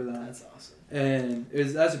photo for them. That's awesome. And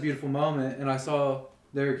that's a beautiful moment. And I saw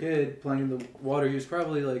their kid playing in the water. He was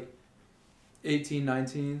probably like 18,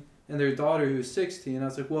 19, and their daughter who was 16. I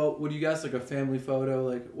was like, well, would you guys like a family photo,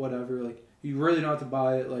 like whatever? Like you really don't have to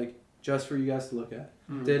buy it, like just for you guys to look at.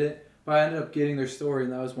 Did it, but I ended up getting their story,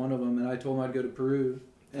 and that was one of them. And I told them I'd go to Peru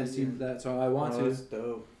and see that, so I want to. That's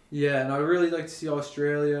dope. Yeah, and I would really like to see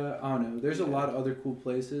Australia. I don't know. There's a lot of other cool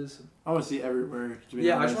places. I want to see everywhere. To be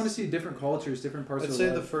Yeah, I honest. just want to see different cultures, different parts I'd of say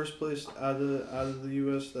the the life. first place out of the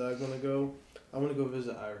U.S. that I'm gonna go, I want to go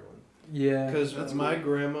visit Ireland. Yeah, Because That's my cool.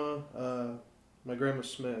 grandma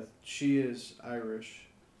Smith, she is Irish,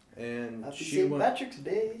 and Happy she St. went. Patrick's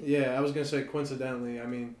Day. Yeah, I was gonna say coincidentally. I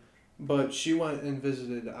mean, but she went and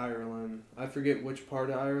visited Ireland. I forget which part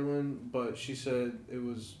of Ireland, but she said it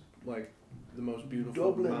was like the most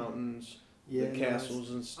beautiful Dublin. mountains, Yeah, the no, castles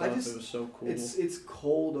and stuff. It was so cool. It's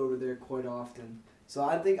cold over there quite often. So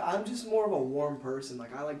I think I'm just more of a warm person.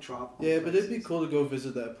 Like I like tropical. Yeah, but it'd be places. cool to go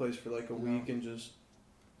visit that place for like a No. week and just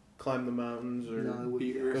climb the mountains or No, it would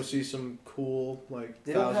be Beer. go see some cool like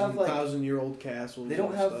They don't have, like- 1,000-year-old castles. They don't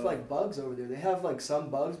and have stuff. like bugs over there. They have like some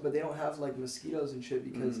bugs, but they don't have like mosquitoes and shit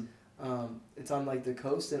because it's on like the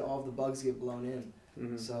coast and all of the bugs get blown in.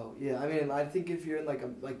 Mhm. So yeah, I mean I think if you're in like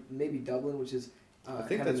maybe Dublin, which is I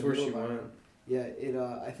think kind of that's in the where middle she of went. Ireland, yeah, it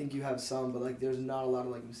I think you have some, but like there's not a lot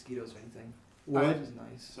of like mosquitoes or anything. What? Which is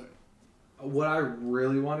nice. Sorry. what I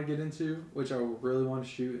really want to get into, which I really want to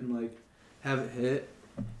shoot and like have it hit,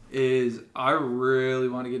 is I really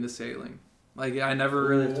want to get into sailing. Like I never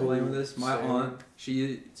really told anyone this. My Sailing. aunt,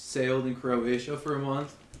 she sailed in Croatia for a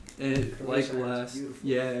month, and it like Croatia is last, beautiful.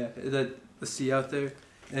 yeah, the sea out there,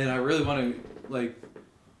 and I really want to like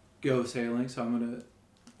go sailing. So I'm gonna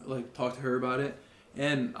like talk to her about it,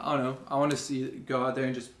 and I don't know. I want to go out there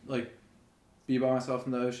and just like be by myself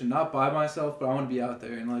in the ocean, not by myself, but I want to be out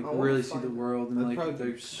there and like I wanna really see find- the world and That'd like probably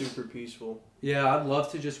the be super peaceful. yeah, I'd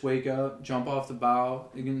love to just wake up, jump off the bow,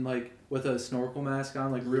 and like with a snorkel mask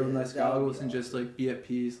on, like real Yeah, nice that would be goggles, and just awesome. like be at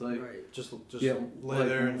peace. Like, Right. Just Yeah, lay like,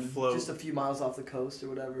 there and float. Just a few miles off the coast or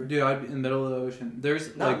whatever. dude, I'd be in the middle of the ocean.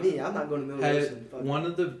 There's Not like me. I'm not going to the middle of the ocean. Fuck. one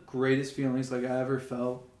of the greatest feelings like I ever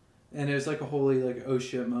felt, and it was like a holy like oh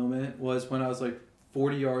shit moment, was when I was like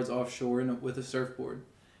 40 yards offshore with a surfboard,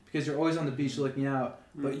 because you're always on the beach looking out,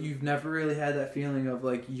 but you've never really had that feeling of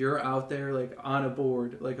like you're out there like on a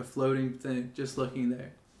board, like a floating thing, just looking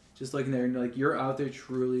there, just like in there, and like you're out there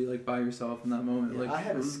truly like by yourself in that moment. Yeah, Like I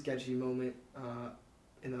had a sketchy moment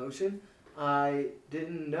in the ocean. I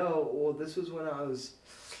didn't know. Well, this was when I was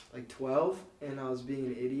like 12, and I was being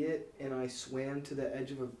an idiot, and I swam to the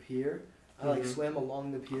edge of a pier. I like swam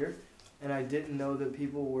along the pier, and I didn't know that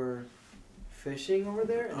people were fishing over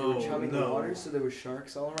there, and they were chumming the water, so there were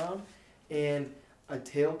sharks all around, and a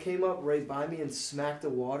tail came up right by me and smacked the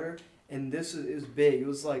water, and it was big. It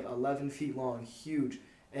was like 11 feet long, huge,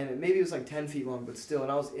 and maybe it was like 10 feet long, but still.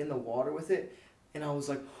 And I was in the water with it, and I was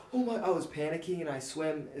like, oh my! I was panicking, and I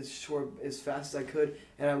swam as fast as I could,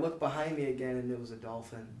 and I looked behind me again, and it was a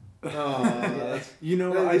dolphin. Oh, You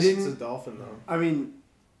know, at I least didn't. It's a dolphin though. I mean,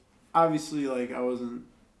 obviously, like I wasn't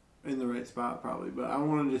in the right spot probably, but I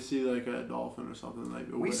wanted to see like a dolphin or something like.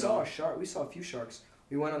 We saw a shark. We saw a few sharks.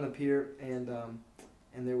 We went on the pier, and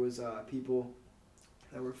there was people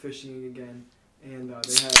that were fishing again, and they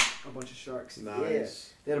had a bunch of sharks. Nice.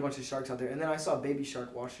 Yeah, they had a bunch of sharks out there, and then I saw a baby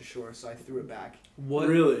shark wash ashore, so I threw it back. what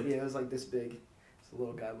Really? Yeah, it was like this big. It's a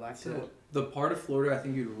little guy, blacktail. the part of Florida I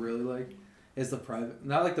think you'd really like is the private,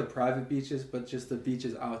 not like the private beaches, but just the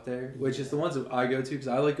beaches out there, which is the ones that I go to because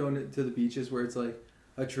I like going to the beaches where it's like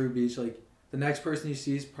a true beach. Like the next person you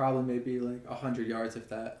see is probably maybe like 100 yards, if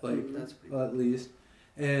that, like That's pretty cool. at least.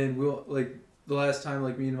 And we'll like the last time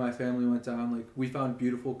like me and my family went down, like we found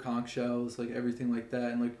beautiful conch shells, like everything like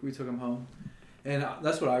that, and like we took them home. And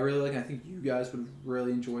that's what I really like. I think you guys would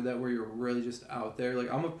really enjoy that, where you're really just out there.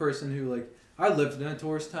 Like I'm a person who like I lived in a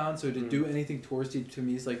tourist town, so to do anything touristy to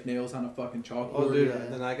me is like nails on a fucking chalkboard. Oh, dude, yeah.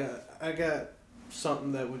 then I got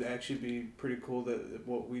something that would actually be pretty cool that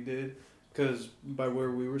what we did, because by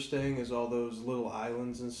where we were staying is all those little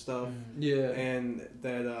islands and stuff, Yeah. and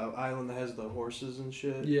that island that has the horses and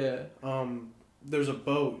shit. Yeah. There's a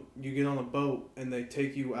boat. You get on a boat and they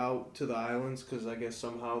take you out to the islands because I guess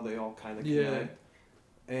somehow they all kind of connect,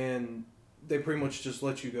 and they pretty much just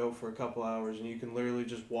let you go for a couple hours, and you can literally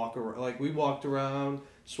just walk around. Like we walked around,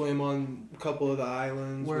 swam on a couple of the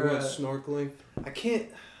islands. Where we went at? snorkeling.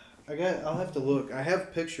 I'll have to look. I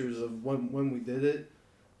have pictures of when we did it.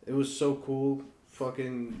 It was so cool.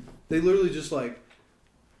 Fucking, they literally just like,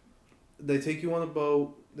 they take you on a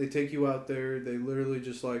boat. They take you out there. They literally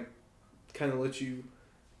just like, kind of let you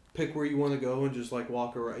pick where you want to go and just like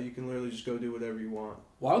walk around. You can literally just go do whatever you want.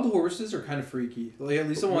 Wild horses are kind of freaky. Like at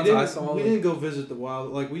least the We ones didn't- I saw. We like, didn't go visit the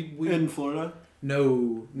wild. Like we in Florida.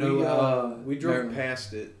 no. we drove Maryland.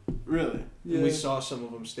 past it. Really? And we saw some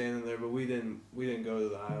of them standing there, but we didn't go to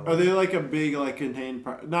the island. Are they like a big like contained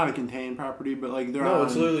not a contained property, but like they're No, on,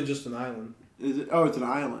 it's literally just an island. Is it? Oh, it's an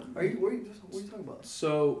island. What are you talking about?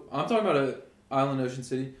 So I'm talking about a island, Ocean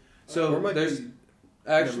City. So Or it might there's be-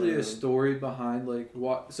 actually Never a mind. story behind like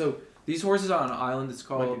what. So these horses are on an island. It's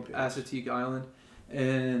called Might be pigs. Assateague Island,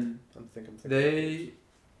 and I'm thinking. they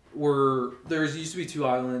were there used to be two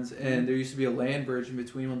islands, and there used to be a land bridge in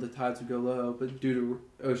between when the tides would go low. But due to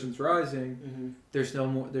oceans rising, Mm-hmm. there's no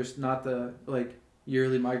more. There's not the like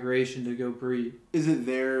yearly migration to go breed. Is it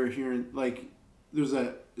there here? In, like, there's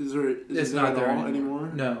a. Is there? Is It's it not at there all anymore.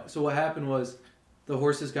 anymore? No. So what happened was, the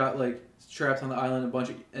horses got like trapped on the island. A bunch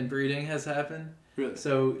of inbreeding has happened. Really?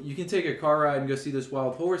 So you can take a car ride and go see those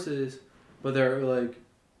wild horses, but they're like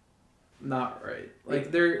not right.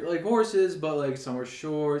 Like they're like horses, but like some are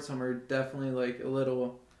short, some are definitely like a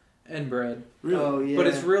little inbred. Really? Oh yeah. But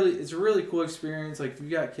it's a really cool experience. Like if you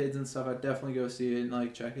got kids and stuff, I'd definitely go see it and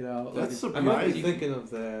like check it out. Like, That's I might be surprising. thinking of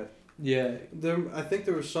that. yeah, I think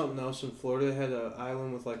there was something else in Florida that had an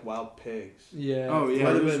island with like wild pigs. yeah. Oh yeah,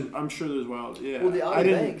 Might have there's- been- I'm sure there's wild. Yeah. well, the I Outer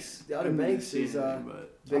didn't- Banks. The Outer didn't Banks see is anything,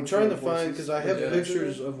 but big I'm trying to for find horses. because I have Yeah.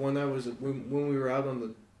 pictures of when I was when we were out on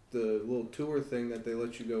the little tour thing that they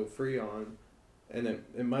let you go free on, and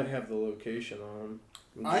it might have the location on.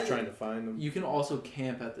 I'm just trying to find them. You can also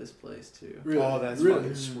camp at this place too. Really? Oh, that's Really?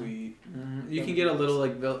 fucking sweet. You can get a little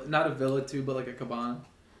like not a villa too, but like a cabana.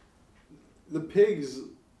 The pigs,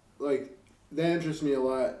 like, they interest me a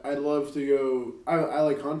lot. I'd love to go. I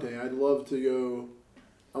like hunting. I'd love to go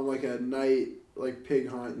on like a night like pig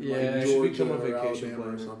hunt in Yeah, like you should Georgia become a or vacation Alabama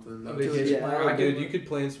or planner. something. A That's- vacation Yeah, planner. Oh, dude, you could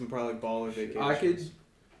plan some probably baller vacations. I could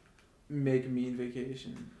make a mean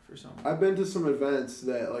vacation for someone. I've been to some events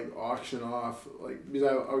that like auction off like because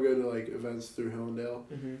I'll go to like events through Hillendale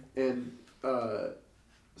Mm-hmm. and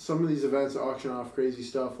some of these events auction off crazy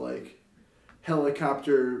stuff like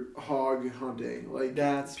helicopter hog hunting. Like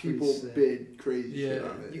That's people pretty sick. bid crazy Yeah. shit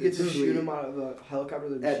on it. You get It's to shoot sweet. them out of a helicopter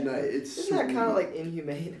At night. It's Isn't that sweet. kind of like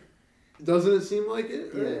inhumane? Doesn't it seem like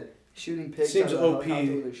it? Yeah. Shooting pigs Seems out of a OP.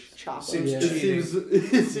 helicopter with a chopper. Seems Yeah. It cheating.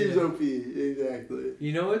 seems Yeah. OP exactly.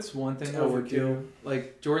 You know, it's one thing It's I would do. overkill.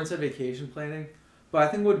 Like Jordan said, vacation planning. but I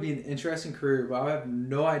think would be an interesting career, but I have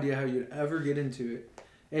no idea how you'd ever get into it.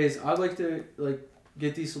 Is I'd like to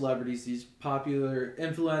get these celebrities, these popular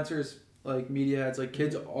influencers, like media heads, like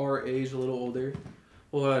kids our age, a little older,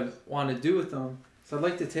 what I'd want to do with them. So I'd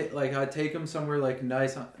like to take I'd take them somewhere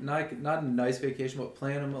nice, not a nice vacation, but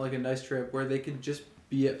plan them like a nice trip where they could just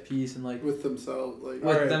be at peace and with themselves, like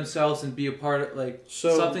with themselves and be a part of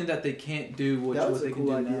something that they can't do, which what they can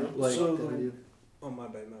do now. Oh my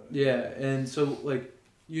bad. Yeah, and so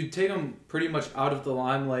you take them pretty much out of the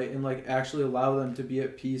limelight and actually allow them to be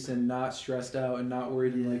at peace and not stressed out and not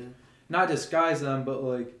worried and not disguise them, but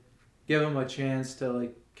give them a chance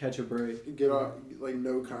to catch a break. Get off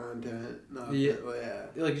no content.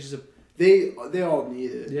 Just they all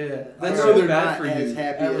need it. Yeah, that's so they're bad not for as you.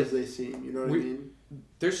 happy as they seem. You know what I mean?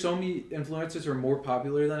 There's so many influencers who are more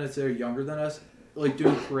popular than us. They're younger than us,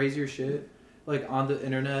 doing crazier shit, on the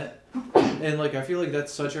internet, and I feel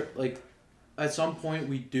that's such a at some point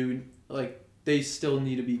we do they still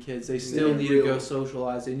need to be kids. They still need to go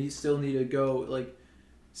socialize. They still need to go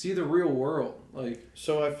see the real world.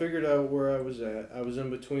 So I figured out where I was at. I was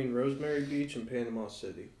in between Rosemary Beach and Panama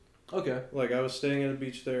City. Okay. I was staying at a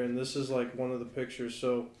beach there, and this is one of the pictures.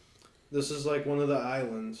 So this is one of the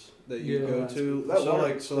islands that you go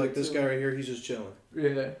to. So this guy right here, he's just chilling.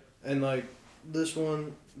 Yeah. And this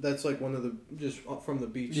one, that's one of the just from the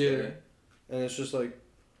beach. Yeah. There. And it's just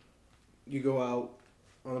you go out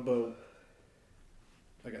on a boat.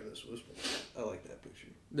 I got this. I like that picture.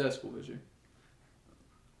 That's cool picture.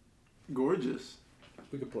 Gorgeous.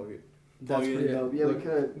 We could plug it. That's pretty dope. Yeah, we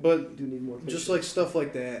could. But do need more pictures. just stuff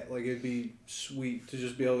like that, it'd be sweet to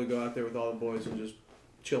just be able to go out there with all the boys and just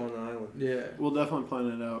chill on the island. Yeah. We'll definitely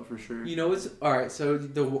plan it out for sure. You know what's alright, so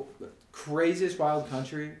the craziest wild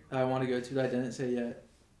country I want to go to that I didn't say yet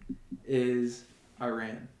is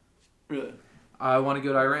Iran. Really? I want to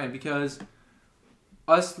go to Iran because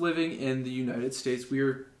us living in the United States,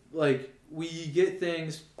 we're we get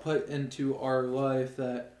things put into our life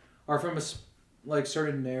that are from a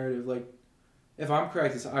certain narrative. If I'm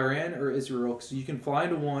correct, it's Iran or Israel, because you can fly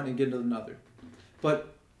into one and get into another,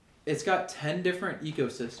 but it's got 10 different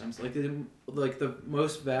ecosystems, the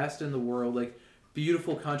most vast in the world,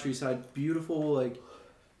 beautiful countryside, beautiful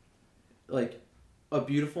a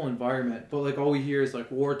beautiful environment, but all we hear is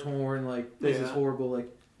war torn, this is horrible.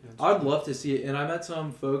 I'd love to see it, and I met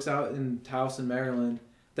some folks out in Towson, Maryland,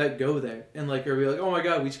 that go there and are be oh my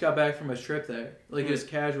god, we just got back from a trip there, it's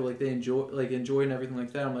casual, they enjoy and everything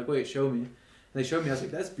like that. I'm wait, show me, and they showed me. I was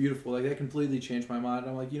that's beautiful, that completely changed my mind.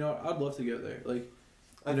 I'm you know what? I'd love to go there.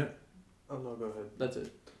 Oh no, go ahead. That's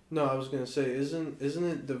it. No, I was gonna say, isn't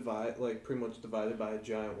it pretty much divided by a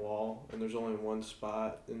giant wall, and there's only one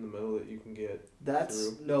spot in the middle that you can get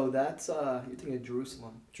through? You're thinking of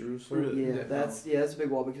Jerusalem. Jerusalem. Really? Yeah, that's a big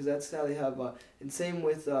wall, because that's how they have. And same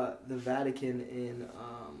with the Vatican in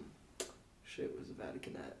where's the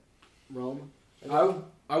Vatican at? Rome.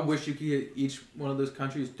 I wish you could get each one of those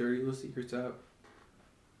countries' dirty little secrets out.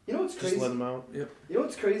 You know what's crazy? Just let them out. Yep. You know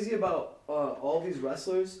what's crazy about all these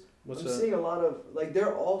wrestlers? I'm seeing a lot of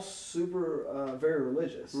they're all super very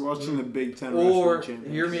religious. We're watching the Big Ten. Or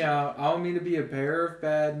hear me out. I don't mean to be a bearer of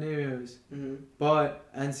bad news,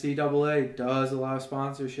 but NCAA does allow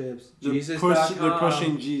sponsorships. Jesus.com. They're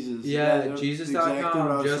pushing Jesus. Yeah,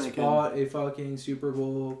 Jesus.com exactly just bought a fucking Super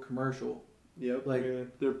Bowl commercial. Yep.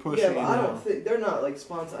 They're pushing. Yeah, but I don't think they're not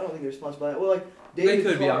sponsored. I don't think they're sponsored by that. Well, David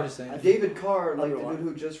they could Carr, be. I'm just saying. David Carr, the dude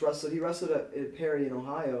who just wrestled. He wrestled at Perry in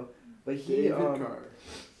Ohio, but he David Carr.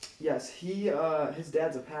 Yes, his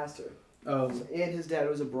dad's a pastor. Oh. And his dad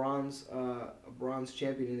was a bronze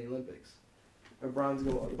champion in the Olympics. A bronze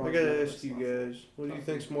I gotta ask you guys, what do you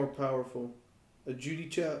think's more powerful, a Judy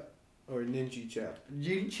chop or a ninja chop?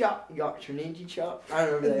 Judy chop, you got your ninja chop. I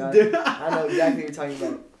don't remember that. I know exactly what you're talking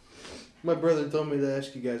about. My brother told me to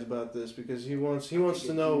ask you guys about this because he wants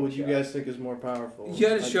to know what you guys think is more powerful. You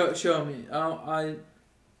gotta show me.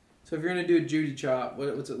 So if you're gonna do a Judy chop,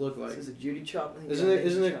 what's it look like? Is it Judy chop? Isn't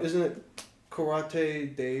it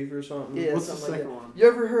Karate Dave or something? Yeah, what's the something second like one? You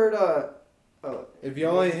ever heard If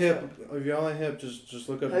y'all ain't hip, just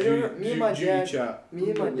look up Judy chop.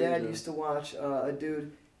 Me and my dad used to watch a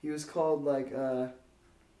dude. He was called DUI,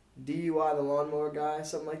 the lawnmower guy,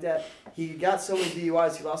 something like that. He got so many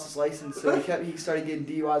DUIs, he lost his license, so he started getting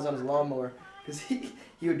DUIs on his lawnmower because he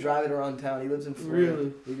would drive it around town. He lives in Florida.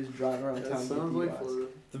 Really? He just drive around town. Sounds like Florida.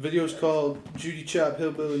 The video's called Judy Chop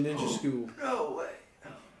Hillbilly Ninja School. No way.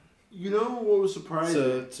 You know what was surprising?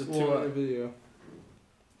 It's a 2-minute video.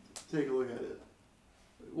 Take a look at it.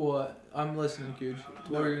 What? I'm listening, Cooge.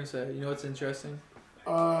 What were you gonna say? You know what's interesting?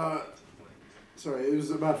 Sorry, it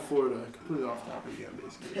was about Florida. Completely off topic again,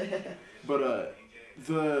 basically. But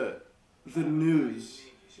the news.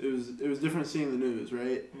 It was different seeing the news,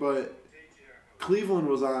 right? But Cleveland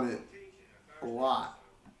was on it a lot,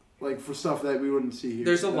 like for stuff that we wouldn't see here.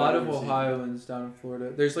 There's a that lot I of wouldn't see. Ohioans down in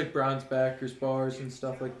Florida. There's like Browns backers bars and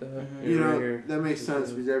stuff like that. Mhm. You know, Here. that makes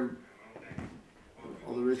sense because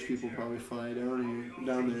all the rich people probably fly down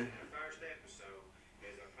there.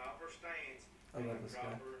 I love this guy.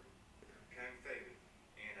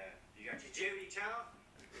 You got your Judy chop,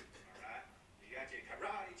 alright? You got your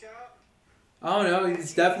karate chop. I don't know.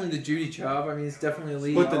 It's definitely the Judy chop. I mean, it's definitely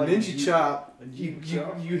elite. But the like ninja you- chop, a you ninja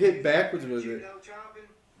chop. hit backwards with it. Judo chopping.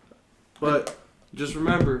 But just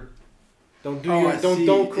remember, don't do Oh, your I don't see.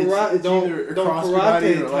 don't It's- karate it's don't either don't across your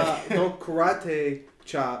body karate or like- don't karate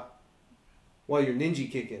chop while you're ninja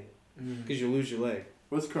kicking Mm. because you lose your leg.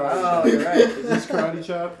 What's karate Oh, chop? you're right. Is this karate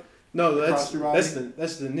chop? No, Across your body?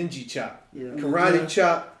 that's the ninja chop. Yeah. Karate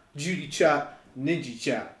chop, Judy chop, ninja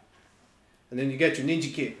chop, and then you got your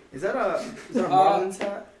ninja kick. Is that a Marlins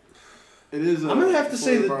hat? It is. I'm gonna have to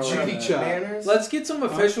say the Florida Judy hat. chop. Mariners? Let's get some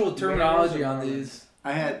official terminology Mariners or on Marlins? these.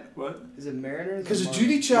 I had what? Is it Mariners? Because or the Marlins?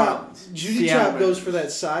 Judy chop, Marlins. Judy Seattle chop goes Mariners.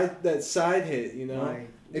 for that side hit. You know, My-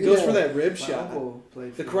 it goes Yeah. for that rib my shot. uncle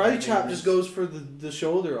played The for karate chop Mariners. just goes for the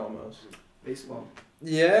shoulder almost. baseball.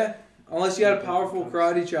 Yeah. Unless you had a powerful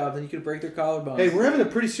karate chop, then you could break their collarbone. Hey, we're having a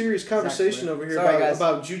pretty serious conversation Exactly. over here Sorry, guys.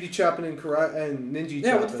 about Judy chopping and karate and ninja chopping.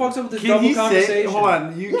 yeah, what the fuck's up with this Can double he say? conversation? Hold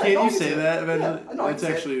on. Yeah, Can no, you he say said- that? yeah, Eventually? I know he That's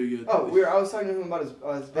said- actually good. Oh, I was talking to him about his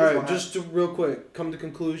All baseball right, hat. just to real quick, come to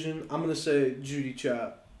conclusion. I'm gonna say Judy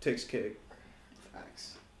chop takes cake.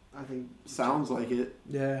 Facts. I think. Sounds like it.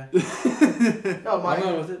 Yeah. No, I'm my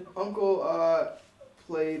going with it. uncle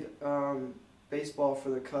played baseball for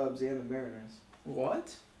the Cubs and the Mariners.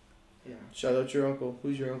 What? Yeah, Shout out your uncle.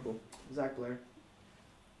 Who's your uncle? Zach Blair.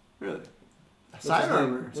 Really? What's Side his name?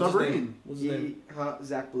 armor. What's his Submarine. name? What's his name?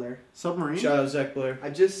 Zach Blair. Submarine. Shout out Zach Blair. I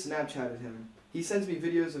just Snapchatted him. He sends me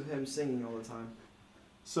videos of him singing all the time.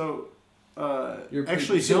 So, You're pretty-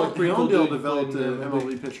 actually, you seem like a pretty cool Hillendale dude developed playing an the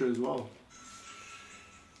MLB pitcher as well.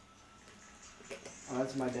 Oh,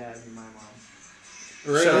 that's my dad and my mom.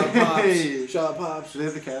 Really? Shout out Pops. Hey. Shout out Pops. Do they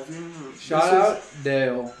have the Cavs game? Shout out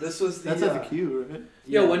Dale. This was the. That's at the Q, right?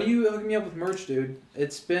 Yo, when are you hooking me up with merch, dude?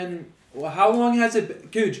 It's been. Well, how long has it been?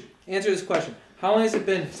 Gooch, answer this question. How long has it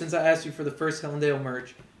been since I asked you for the first Hellendale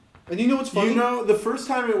merch? And you know what's funny? You know, the first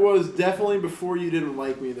time it was definitely before you didn't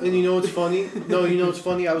like me, though. And you know what's funny? No, you know what's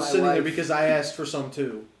funny? I was My sitting there wife. because I asked for some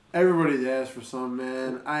too. Everybody asked for some,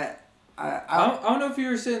 man. I don't know if you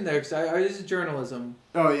were sitting there because I this is journalism.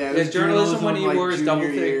 Oh yeah, it Yeah, was journalism when he like, wore his junior double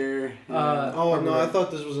thick, year. Yeah. Oh no, I Right.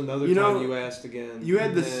 thought this was another You know, time you asked again. You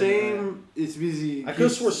had the And, same. It's busy. I could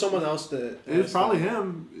have swore someone else did. It was probably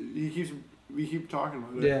him. We keep talking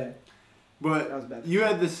about it. Yeah. That But was bad. you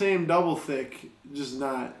had the same double thick, just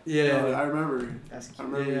not. Yeah. I remember. That's I cute.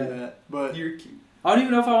 remember Yeah. that. But You're cute. I don't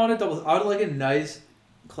even know if I want a double. I would like a nice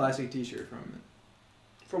classic T-shirt from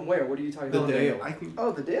it. From where? What are you talking The about? Dale. I can.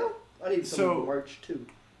 Oh, the Dale? I need some So- merch too.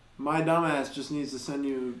 My dumbass just needs to send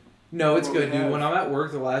you. No, it's What we good, dude. have. When I'm at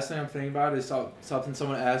work, the last thing I'm thinking about is something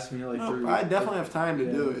someone asked me like No, through. I definitely have time to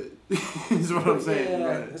Yeah. do it. Is what I'm saying.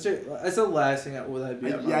 Yeah, but that's the last thing that would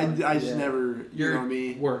be. on my mind. I just Yeah. never. You You're know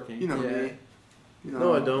me. working. You know yeah. me. You know,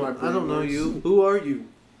 No, I my don't. I don't know brain you. works. Who are you?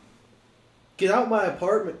 Get out my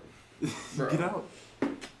apartment. Bro. Get out.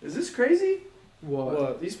 Is this crazy?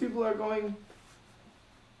 What? These people are going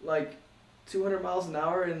like 200 miles an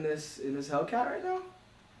hour in this Hellcat right now?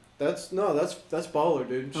 That's baller,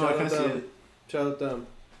 dude. No, I Shout can out see them. it. Shout out them.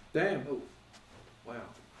 Damn. Wow.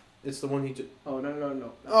 It's the one he took. Oh,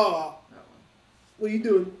 no. Oh, That what are you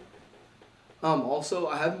doing? one. Also,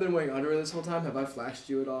 I haven't been wearing underwear this whole time. Have I flashed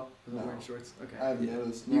you at all? Because I'm No. wearing shorts. Okay. I haven't Yeah.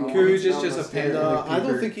 noticed. You No, could it's just not a my pan- standard. I don't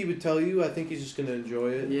Cooper. think he would tell you. I think he's just gonna enjoy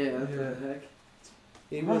it. Yeah, what Yeah. the heck?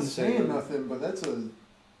 He I'm not wouldn't say saying nothing. nothing, but that's a. Is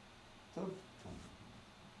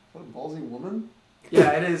that a ballsy woman?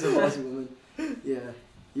 Yeah, it is a bossy woman. Yeah.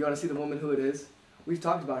 You want to see the woman who it is? We've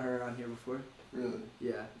talked about her around here before. Really?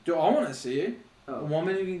 Yeah. Dude, I want to see it. A Oh.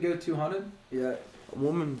 woman who can go 200. Yeah. A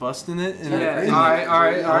woman busting it. Yeah. All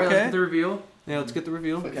right. Okay. Let's get the reveal. Yeah, let's get the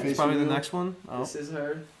reveal. Okay. It's Face probably the reveal. next one. Oh, This is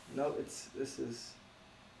her. No, this is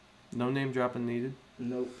no name dropping needed.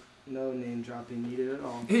 no name dropping needed at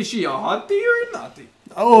all. Is she a hottie or a naughty?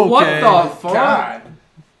 Oh, What the fuck? God.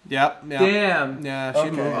 Yep. Yeah. Damn. Yeah, she Okay.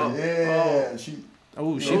 moving. Yeah. She.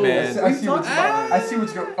 Oh, she Oh, bad. I see what's. I see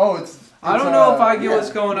what's going. Oh, it's. I don't it's, know if I get yeah.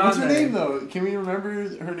 what's going on What's her there. name though? Can we remember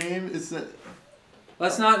her name? It's that.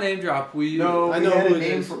 Let's not name drop. We No, I we know had who a it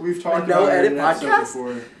name is. for. We've talked No about it edit in an episode podcast?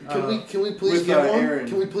 before. Can we please with, get one? Aaron.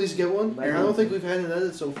 Can we please get one? I Aaron. don't think we've had an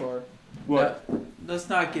edit so far. What? Let's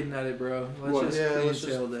not get at it, bro. Let's What? just Yeah, clean let's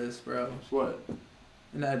just- chill this, bro. What?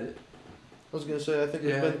 and edit. I was gonna say I think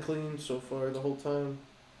Yeah. we've been clean so far the whole time.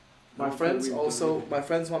 My Okay, friends we've also. done My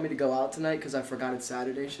friends want me to go out tonight because I forgot it's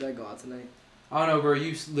Saturday. Should I go out tonight? I don't know, bro.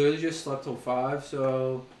 You literally just slept till 5,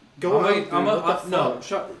 so Go I'm out, a- dude. I'm a- What the no, fuck?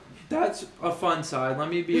 shut. That's a fun side. Let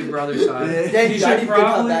me be a brother side. Thank you. I need to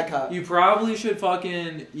cut that cut. You probably should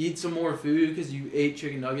fucking eat some more food because you ate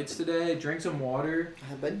chicken nuggets today. Drink some water,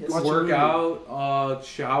 I've been. Watch work a movie. out,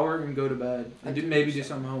 shower, and go to bed. I And do maybe do so.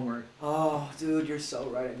 some homework. Oh, dude, you're so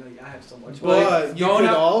right. I know I have so much. Like, But you going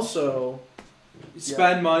could out- also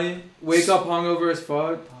Spend money, wake up hungover as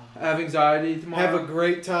fuck, have anxiety tomorrow. have a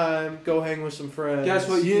great time, go hang with some friends. Guess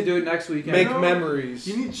what? You can do it next weekend. Make No. memories.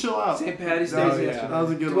 You need to chill out. St. Patty's That Day was, yeah. yesterday. that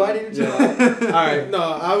was a good Do one. I need to chill Yeah. out? Alright, no,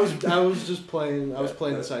 I was just playing. I was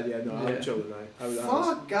playing this idea. No, I Yeah. would chill tonight. I would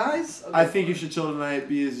honestly. Fuck, guys. Okay. I think you should chill tonight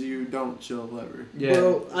because you don't chill ever. Yeah.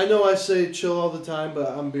 Bro, I know I say chill all the time, but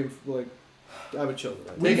I'm being like, I would chill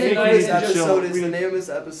tonight. The Take name it of easy this and just episode chill. is the name of this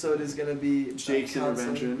episode is gonna be Jake's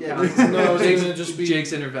counseling. intervention. Yeah. No, it's Jake's, gonna just be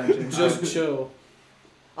Jake's intervention. just chill.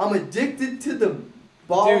 I'm addicted to the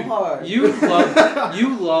ball Dude, hard. you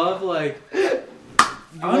love like. I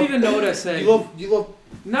don't even know what I say. You love.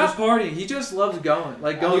 Not partying. He just loves going.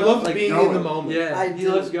 Like You going. love like, being going. in the moment. Yeah, I he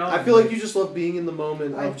do. loves going. I feel like you just love being in the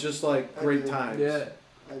moment I- of just like I great do. times. Yeah,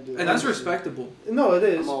 I do. and that's respectable. No, it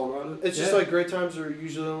is. I'm all about it. It's just Yeah. like great times are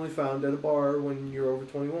usually only found at a bar when you're over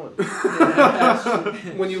 21.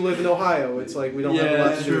 When you live in Ohio, it's like we don't have a lot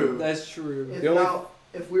that's to do. true. That's true. If, The only- now,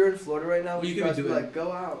 if we were in Florida right now, Well, would you you could guys do be it. like,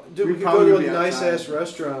 go out? Dude, We'd we could probably go to be a nice outside. ass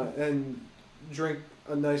restaurant and drink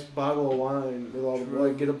a nice bottle of wine with all the, True.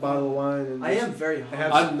 like get a bottle of wine and I just am very hungry.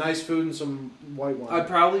 have some nice food and some white wine. I'd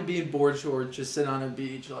probably be in board shorts, just sitting on a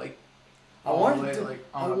beach, like. I all the wanted way, to. like,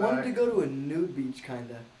 I on my wanted back. to go to a nude beach,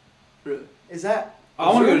 kinda. Really? Is that?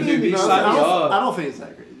 I want to go to New Beach. No, Sign me I up. don't think it's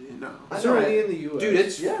that crazy. No. Is there any in the U.S.? Dude,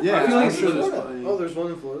 it's Yeah. Yeah, I feel like I'm sure there's Florida. plenty. Oh, there's one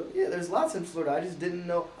in Florida. Yeah, there's lots in Florida. I just didn't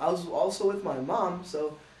know. I was also with my mom,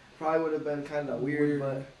 so probably would have been kind of weird.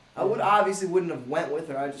 But I would obviously wouldn't have went with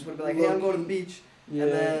her. I just would have been like, "Hey, I'm going to the beach," yeah.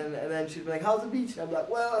 and then she'd be like, "How's the beach?" And I'd be like,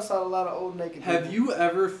 "Well, I saw a lot of old naked." Have people." you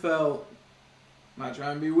ever felt, not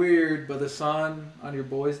trying to be weird, but the sun on your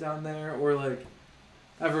boys down there, or like,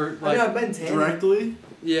 ever I like, mean, I've been tanning. Directly?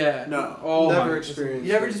 yeah, No. oh Never my- experienced.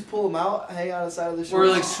 You never it. just pull them out, hang on the side of the shore. or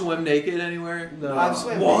like swim naked anywhere. No. I've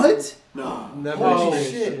swam. What? No. Never Oh,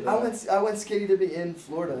 experienced shit! it. I went skinny dipping in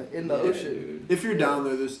Florida in the Yeah, ocean. dude. If you're down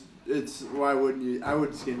there, it's why wouldn't you? I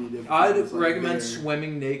would skinny dip. I'd It's like recommend there.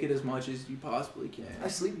 swimming naked as much as you possibly can. I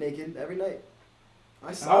sleep naked every night. I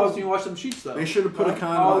How saw. else do you watch some sheets though? Make sure to put a Huh?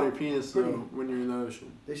 condom Oh, on your penis though pretty. when you're in the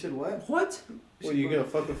ocean. They should what? What? What, you gonna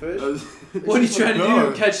fuck a fish? What are you trying to No.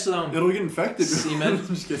 do? Catch some It'll get infected. semen? I'm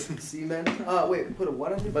just kidding. Seaman. Wait. Put a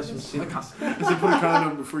what on your Must penis? have I said put a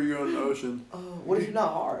condom before you go in the ocean. What if you're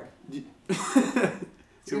not hard?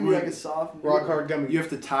 It's gonna be like a soft. Rock hard gummy. You have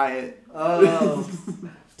to tie it. Oh.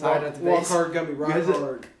 Tied at the Walk base. hard gummy. Rock guys-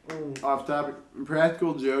 hard. Mm. Off topic.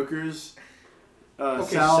 Practical Jokers. Okay,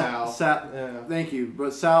 Sal. Yeah. Thank you.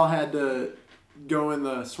 But Sal had to go in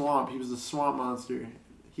the swamp. He was a swamp monster.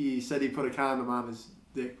 He said he put a condom on his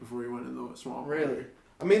dick before he went in the swamp. Really?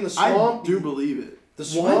 I mean the swamp. I do believe it. The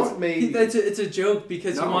swamp What? made. It's a joke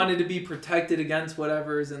because he No. wanted to be protected against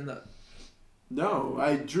whatever's in the. No,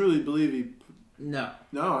 I truly believe he. No.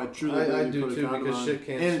 No, I truly I believe he do put a too condom because on. shit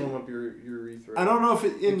can't And swim up your urethra. I don't know if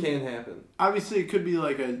it. It can happen. Obviously, it could be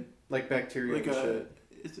like a Like bacteria like and a. shit.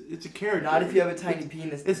 It's a character. Not if you have a tiny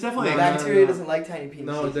penis. It's definitely No, a Bacteria no. doesn't like tiny penises.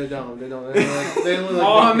 No, they don't. They don't. They only like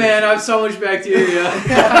Oh big man, I penises. have so much bacteria.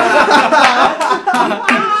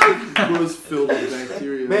 It was filled with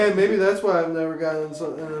bacteria. Man, maybe that's why I've never gotten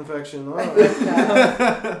an infection. All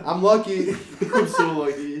right. I'm lucky. I'm so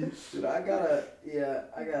lucky. Dude, I gotta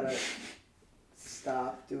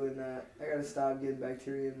stop doing that. I gotta stop getting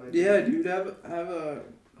bacteria in my. Yeah, dude, have a.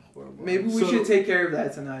 Maybe we So- should take care of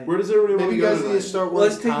that tonight. Where does everybody want Maybe to you go guys need to tonight? start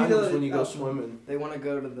Let's wearing take you to condoms when you go the- swimming. They wanna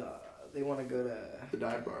go to the. They wanna go to. The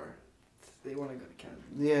dive bar. They wanna go to Canada.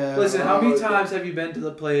 Yeah. Listen, how Oh, many okay. times have you been to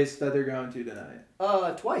the place that they're going to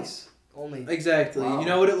tonight? Twice only. Exactly. Wow. You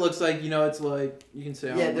know what it looks like. You know it's like you can say.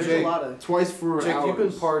 Yeah, oh, there's Jake, a lot of. Twice for Jake, hours. you've been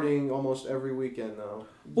partying almost every weekend though.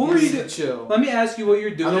 What You were you need do- to chill. Let me ask you what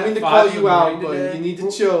you're I doing. don't mean at to 5 call in the you out, morning but today. you need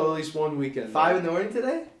to chill at least one weekend. 5 in the morning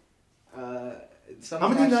today. How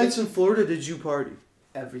many nights in Florida did you party?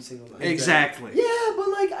 Every single night. Exactly. Yeah, but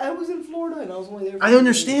like I was in Florida and I was only there. For I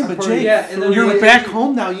understand, but Jake, Yeah, and then you're what back did you-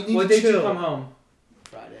 home now. You need What to did chill. you come home?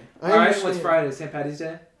 Friday. I All right. understand. What's Friday? St. Patty's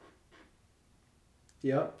Day.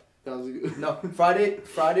 Yep. That was a good. No,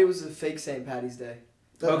 Friday was a fake St. Patty's Day.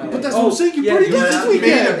 Okay. But that's Oh, what I'm saying. You yeah, party you again went this out- made a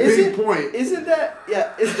weekend. Is big it- point. Isn't that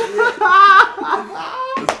yeah?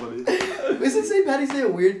 That's funny. Isn't Isn't St. Patty's Day a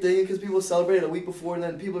weird thing because people celebrate it a week before and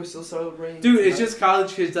then people are still celebrating? Dude, it's tonight? just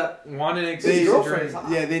college kids that want an excuse His to girlfriend's drink.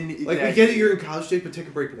 hot. Yeah, they need. Like we get it, you're in college state, but take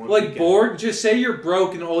a break one. Like weekend. Borg, just say you're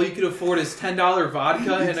broke and all you could afford is $10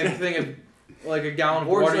 vodka and a thing of like a gallon of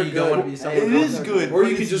Borgs water. are You don't want to be good. someone. It is good. Or but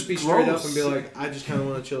you could it's just be straight up gross. and be like, I just kind of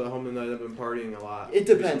want to chill at home tonight. I've been partying a lot. It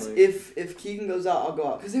depends. recently." If Keegan goes out, I'll go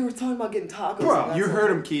out because they were talking about getting tacos. Bro, and You that's heard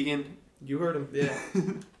like- him, Keegan. You heard him. Yeah.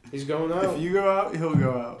 He's going out. If you go out, he'll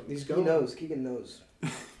go out. He's He going. knows. Keegan knows.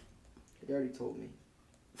 He already told me.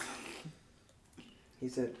 He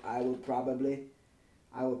said, I will probably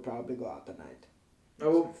go out tonight.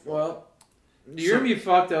 Oh, well. You're going to be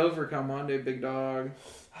fucked over come Monday, big dog.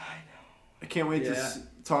 I can't wait to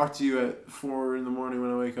talk to you at 4 in the morning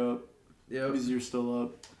when I wake up Yep. because you're still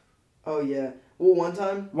up. Oh, yeah. Well, one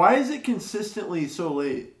time, Why is it consistently so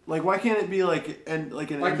late? Like, why can't it be like an Why end of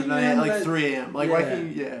can't the you night end at like that- 3 a.m.? Like, why Yeah.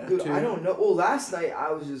 can't you? Yeah. dude, Two. I don't know. Well, last night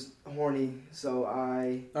I was just horny, so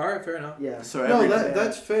All right, fair enough. yeah. So No, every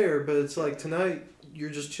that's fair, but it's like tonight you're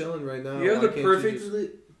just chilling right now. You have Why the can't you just-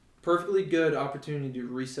 perfectly good opportunity to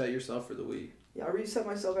reset yourself for the week. Yeah, I reset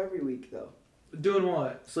myself every week, though. Doing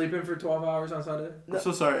what? Sleeping for 12 hours on Sunday? I'm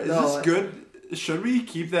so sorry. Is No, this I- good? Should we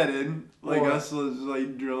keep that in? Like What? us just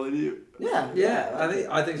like drilling you? Yeah. Yeah,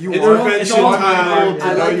 I think You it's want all- it's intervention all time. good.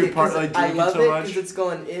 I I know like you it part- 'cause like I drinking love so it much. because it's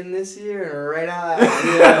going in this year and right out.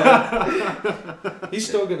 Yeah. He's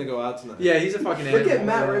still gonna go out tonight. Yeah, he's a fucking animal. Look at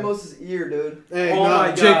Matt yeah. Ramos' ear, dude. Hey, Oh no,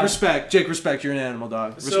 my Jake, God. respect. Jake, respect. You're an animal,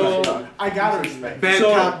 dog. Respect, So- dog. I gotta respect.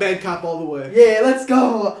 Bad cop all the way. Yeah, let's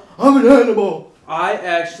go. I'm an animal. I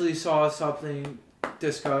actually saw something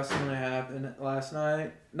disgustingly happen last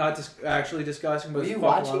night. Not actually disgusting, but Were it's you fucking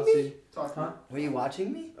watching wild to me? see. Huh? Were you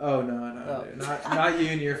watching me? Oh no, Oh. dude. Not you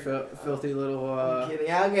and your filthy little. I'm kidding.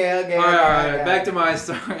 Okay. All right. Back to my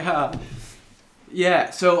story. Yeah,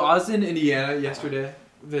 so I was in Indiana yesterday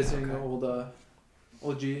visiting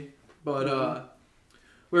old G, but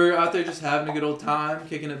we were out there just having a good old time,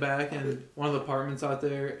 kicking it back in one of the apartments out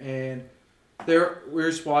there, and we were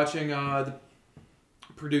just watching the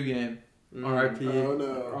Purdue game. R.I.P. Oh,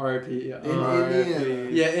 no. R.I.P. In Indiana.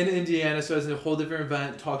 Yeah, in Indiana, so it's a whole different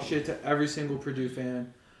event. Talk shit to every single Purdue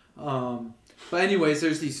fan. But anyways,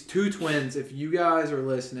 there's these two twins. If you guys are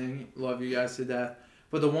listening, love you guys to death.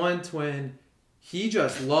 But the one twin, he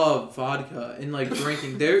just loved vodka and like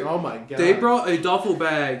drinking. Oh my god. They brought a duffel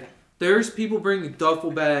bag. There's people bringing duffel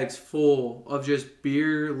bags full of just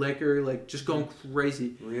beer, liquor, like just going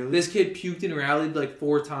crazy. Really? This kid puked and rallied like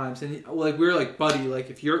 4 times, and like we were like, buddy, like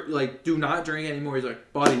if you're like, do not drink anymore. He's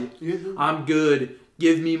like, buddy, I'm good.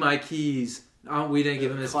 Give me my keys. We didn't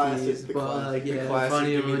give him his Classic, keys, the but classic, like the yeah, classic,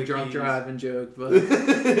 funny give me of a the drunk keys. driving joke. But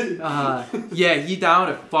yeah, he downed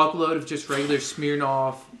a fuckload of just regular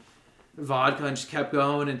Smirnoff vodka and just kept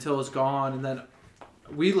going until it's gone, and then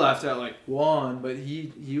we left at like 1, but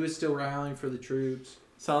he was still rallying for the troops.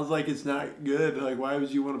 Sounds like it's not good. Like, why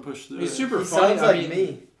would you want to push through? He's it? super He funny. sounds I like mean,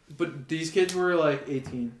 me. but these kids were like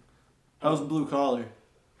 18. How's blue collar?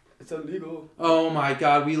 It's illegal. Oh my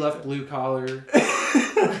god, we left blue collar. You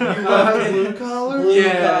left blue collar? Blue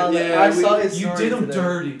Yeah, collar. yeah, I we- saw his You story did him today.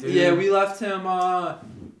 dirty, dude. Yeah, we left him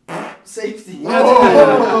Safety.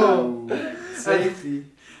 Whoa! Safety.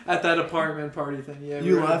 at that apartment party thing. Yeah,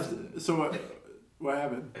 You we were- left. So what? What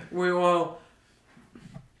happened? We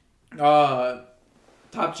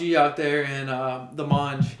Top G out there and the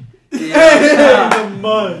Munch. The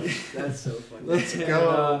munch. That's so funny. Let's And,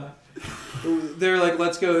 go. they're like,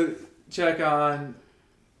 let's go check on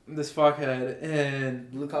this fuckhead, and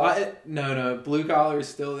Blue collar. no, blue collar is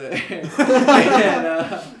still there. And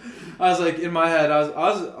I was like, in my head, I was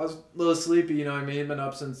a little sleepy, you know what I mean? Been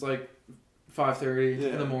up since like 5:30 in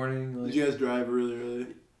Yeah. the morning. Like, Did you guys drive really early?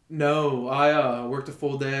 no, I worked a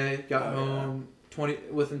full day, got Oh, home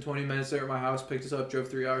within 20 minutes there at my house, picked us up, drove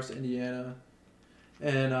 3 hours to Indiana,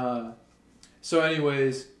 and so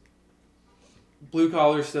anyways, blue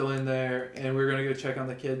collar's still in there, and we were gonna go check on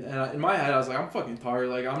the kid. And in my head, I was like, I'm fucking tired.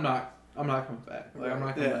 Like I'm not coming back. Like I'm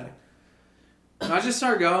not coming Yeah. back. And I just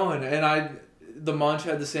started going, and the Munch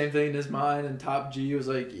had the same thing in his mind, and Top G was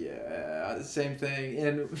like, yeah, the same thing,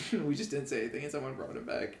 and we just didn't say anything, and someone brought him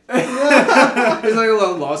back. It's like a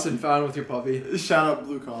little lost and found with your puppy. Shout out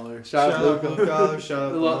blue collar. Shout out blue collar.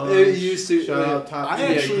 Shout out Well, the it munch. used to- Shout out top. I G. Yeah,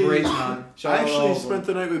 actually- great time. Shout I out all actually of them. spent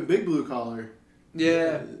the night with big blue collar.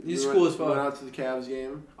 Yeah, he's cool as Went fuck. out to the Cavs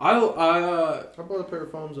game. I I bought a pair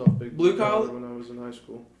of phones off Big Blue Collar? when I was in high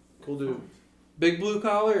school. Cool dude. big blue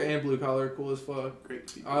collar and blue collar are cool as fuck.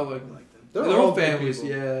 Great people. I like them. Their all whole good families,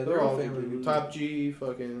 people. yeah, They're they're all all good family. people. Top G,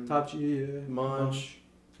 fucking Top G, yeah. Munch.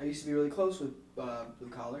 I used to be really close with blue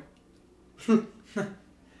collar.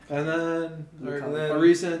 And then Blue or collar. a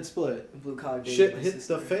recent split. Blue collar dating Shit my hit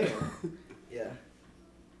sister. the fan. Yeah.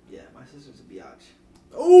 Yeah, my sister's a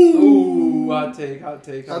biatch. Ooh, hot take. I'll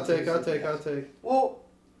take. Well,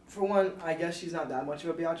 for one, I guess she's not that much of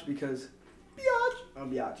a biatch because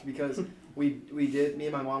me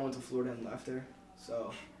and my mom went to Florida and left her.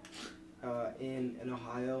 So, in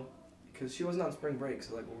Ohio, because she wasn't on spring break,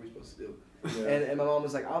 so like, what were we supposed to do? Yeah. And my mom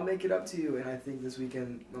was like, "I'll make it up to you." And I think this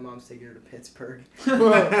weekend my mom's taking her to Pittsburgh.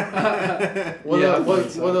 What Yeah,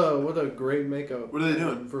 a great makeup. What are they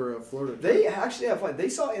doing? For Florida? They actually have fun. They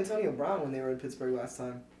saw Antonio Brown when they were in Pittsburgh last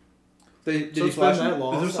time. Did So he it's flash been that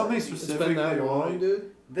long? Is there something It's specific been that they long, want?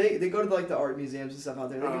 dude? They go to like the art museums and stuff out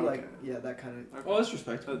there. They Oh, do like okay. that kind of Oh, that's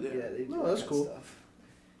respectable. Yeah. they do No, that that's kind cool. of stuff.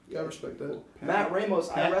 Gotta respect that. Matt Ramos,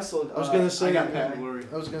 I Pat? wrestled. I was gonna I say, got Pat Glory.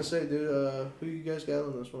 dude, who you guys got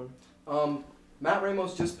on this one? Matt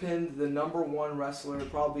Ramos just pinned the #1 wrestler,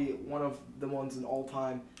 probably one of the ones in all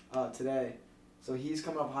time today. So he's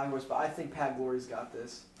coming up high horse, but I think Pat Glory's got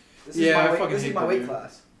this. This Yeah, I is my weight, fucking this is hate my that weight dude.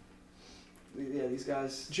 class. Yeah, these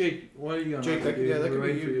guys. Jake, what are you gonna Jake, do? that could We're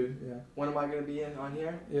be waiting you. for When am I gonna be in on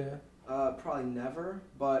here? Yeah. Probably never,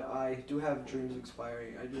 but I do have dreams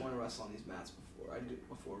expiring. I do want to wrestle on these mats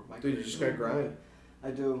before my Dude, you career. just gotta grind. I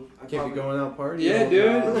do. I Can't be going out partying. Yeah, all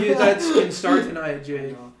dude. day. Yeah, that can start tonight, I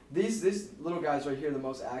Jake. know. These little guys right here are the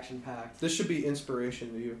most action packed. This should be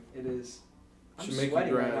inspiration to you. It is. I'm Should make you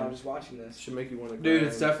sweating right grind. now just watching this. Should make you want to. Dude,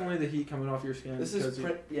 it's definitely the heat coming off your skin. This because is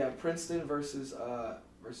Princeton versus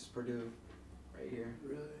Purdue, right here.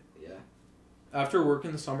 Really? Yeah. after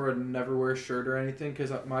working the summer, I'd never wear a shirt or anything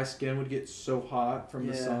because my skin would get so hot from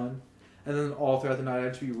the Yeah. sun, and then all throughout the night I'd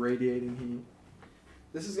just be radiating heat.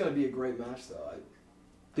 This is gonna be a great match though.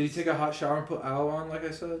 Did you take a hot shower and put aloe on, like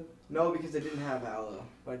I said? No, because they didn't have aloe.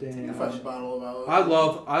 But I did Damn. take a Fresh hot bottle of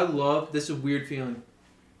aloe. I love this is a weird feeling.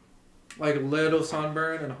 Like a little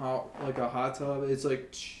sunburn and like a hot tub. It's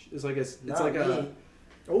like it's Not like me. a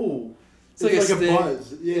Oh, it's like a sting.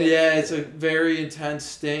 buzz. Yeah, it's a very intense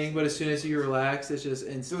sting, but as soon as you relax, it's just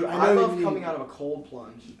instant. Dude, I I know love you- coming out of a cold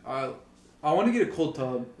plunge. I want to get a cold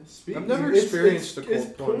tub. I've never experienced a cold It's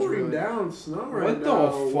plunge, pouring really. down snow right What the now.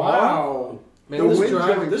 fuck? Wow. Man, The this wind's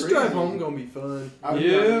drive going this crazy. drive home gonna be fun. I'm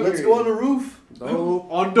Yeah. not Let's hearing go on it. the roof. No.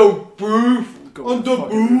 On the roof. Go On the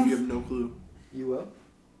fucking roof, roof. You have no clue. You will?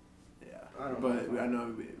 Yeah. I don't But know. I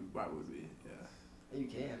know why would we? Yeah. You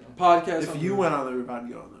can. Podcast. If on you the went on the roof, I'd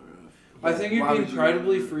go on the roof. I think you'd Why be would you incredibly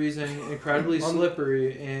go on the roof? freezing, incredibly On-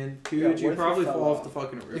 slippery, and two, Yeah, what if you'd you probably fell fall off off? the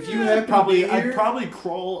fucking roof. If you happen Probably, to be here, I'd probably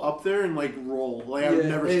crawl up there and like roll. Like I would Yeah.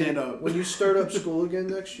 never hey, stand up. when you start up school again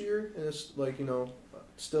next year, and it's like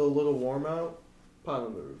still a little warm out, pot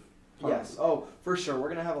on the roof. Yes. Oh, for sure. We're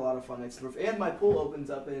gonna have a lot of fun next to the roof, and my pool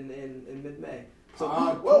opens up in mid-May. So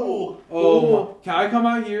Cool. Oh, can I come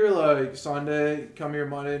out here like Sunday? Come here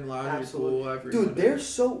Monday and allow you to Absolutely. school every Dude, Monday? they're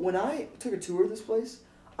so. When I took a tour of this place,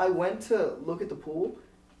 I went to look at the pool,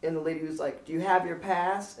 and the lady was like, "Do you have your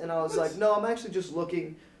pass?" And I was like, "No, I'm actually just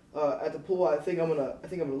looking at the pool. I think I'm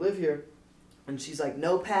gonna live here." And she's like,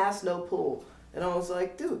 "No pass, no pool." And I was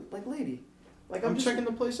like, "Dude, like, lady, like I'm just checking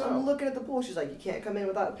the place I'm out. looking at the pool." She's like, "You can't come in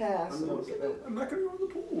without a pass." I'm And I was like, "Oh." not gonna go in the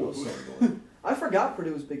I pool. was so annoyed. I forgot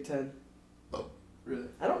Purdue was Big Ten. Really?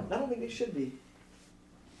 I don't think they should be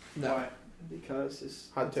No, because it's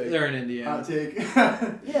Hot take. they're in Indiana. Hot take.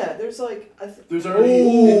 yeah. There's like There's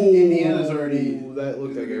already Indiana's already. Ooh, that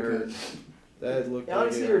looked like it hurt. That looked yeah, like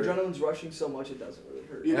honestly, it your hurt. adrenaline's rushing so much it doesn't really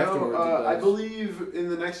hurt. You know, Afterwards, it I does. believe in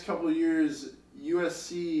the next couple of years,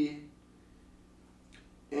 USC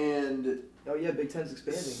and Oh yeah, Big Ten's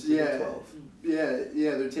expanding. to Yeah. Big 12.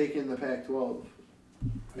 yeah, they're taking the Pac-12,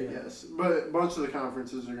 I Yeah. guess. But a bunch of the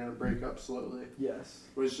conferences are going to break up slowly, Yes,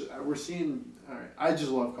 which we're seeing. All right, I just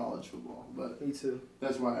love college football, but me too.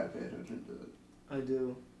 that's why I pay attention to it. I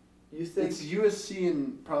do. You think? It's USC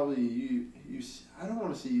and probably UC. I don't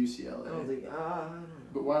want to see UCLA. I don't think. I don't know.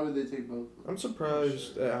 But why would they take both? I'm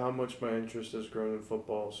surprised at how much my interest has grown in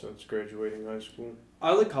football since graduating high school.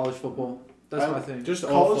 I like college football. That's I- my thing. Just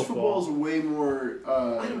all College football. football is way more.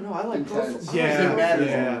 I don't know. I like pro intense. football. Yeah, It matters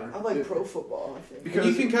yeah. more. I like pro football. I think. Because-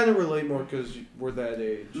 you can kind of relate more because we're that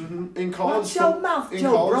age. Mhm. In college, Watch your mouth, in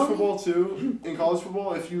Joe college Brody. football too. In college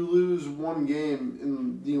football, if you lose one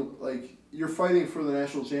game, you're fighting for the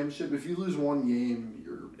national championship. If you lose one game,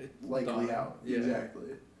 you're likely done. out. Yeah. Exactly.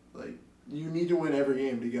 Like you need to win every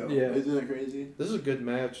game to go. Yeah. Isn't that crazy? This is a good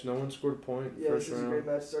match. No one scored a point Yeah, first this is a round.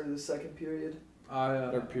 great match. Started the second period.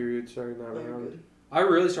 Or period, sorry, not Oh, you're round. good. I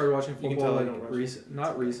really started watching You can football tell I like don't wrestle.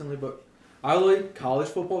 not recently, but I like college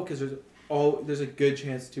football because there's a good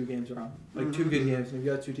chance 2 games are on, like 2 good games, and if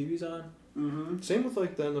you got 2 TVs on. Mm-hmm. Same with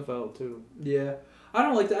like the NFL too. Yeah, I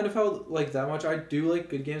don't like the NFL like that much. I do like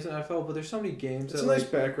good games in NFL, but there's so many games It's that a nice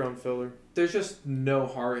like background filler. there's just no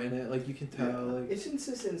heart in it. Like you can tell. Yeah. Like, It's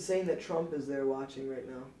just insane that Trump is there watching right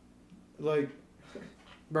now. Like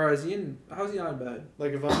bro, how's he not in bed?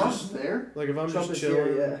 if I'm Trump's just there. like if I'm Trump just is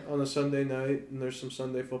chilling here, on a Sunday night and there's some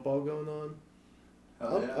Sunday football going on,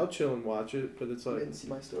 Hell yeah. I'll chill and watch it. But it's You like didn't see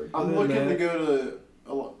my story. I'm Other looking than to that- go to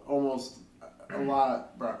almost a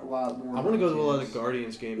lot more. I want to go to a lot of games.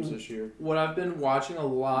 Guardians games this year. What I've been watching a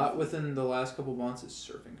lot within the last couple months is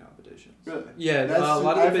surfing competitions. Really? Yeah, That's- a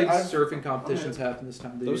lot of the I've- big I've- surfing competitions happen this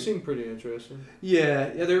time of the Those year. seem pretty interesting. Yeah,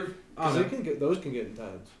 they're. Cause they can get those can get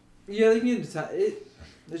intense. Yeah, they can get into it.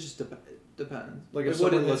 It just depends. Like if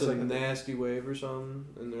what it someone looks hits a like. nasty wave or something,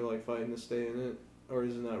 and they're like fighting to stay in it, or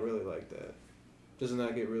is it not really like that? Does it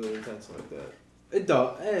not get really intense like that? It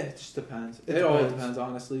does. It just depends. It It all depends. depends,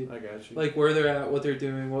 honestly. I got you. Like where they're at, what they're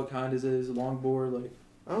doing, what kind it is, longboard. Like,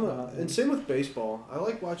 I don't know. And same with baseball. I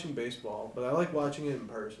like watching baseball, but I like watching it in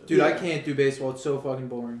person. dude, I Yeah. can't do baseball. It's so fucking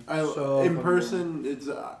boring. So in fucking person, it's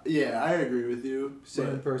yeah, I agree with you. boring. Same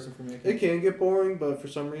in But person for me. It can get boring, but for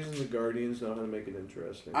some reason the Guardians know how to make it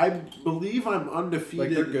interesting. I believe I'm like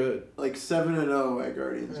undefeated. they're good. Like 7-0 at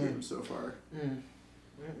Guardians Mm. games so far.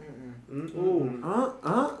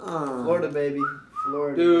 Mm-mm. Florida, baby.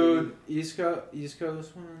 Florida. Dude, East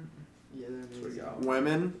Coast one. Yeah, That's they're what we amazing. got.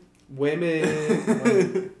 Women.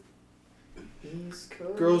 Women. East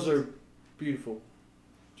Coast. Girls are beautiful.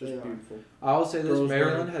 Just They are. beautiful. I will say this: Girls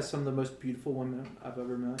Maryland women. has some of the most beautiful women I've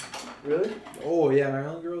ever met. Really? Oh yeah,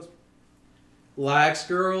 Maryland girls. Lax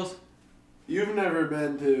girls. You've never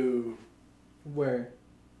been to. Where?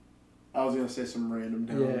 I was gonna say some random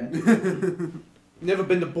town. Never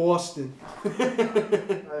been to Boston. I've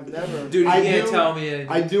never. Dude, you I can't do- tell me anything.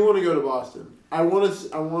 I do want to go to Boston. I want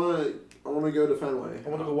to go to Fenway. I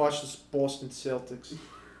want to go watch the Boston Celtics.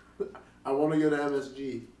 I want to go to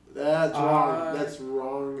MSG. That's wrong. I- That's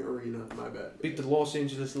wrong arena. My bad. Beat the Los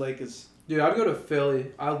Angeles Lakers. Dude, I'd go to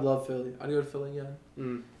Philly. I love Philly. I'd go to Philly again.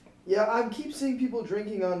 Mm. Yeah, I keep seeing people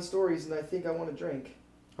drinking on stories, and I think I want to drink.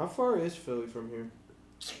 How far is Philly from here?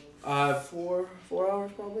 4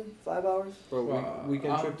 hours probably, 5 hours. For a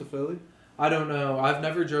weekend I'll- trip to Philly? I don't know. I've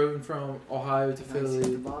never driven from Ohio to Nice, Philly.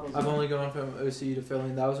 the bottles. I've only gone from OC to Philly,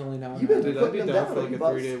 and that was only now. You been Dude, I'd putting be them down down for on like a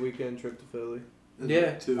bus. 3-day weekend trip to Philly.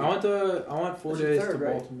 Yeah, Two. I went 4 That's your days third, to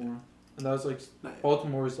right? Baltimore, and that was like Nice.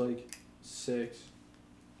 Baltimore's like 6.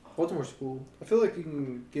 Baltimore's cool. I feel like you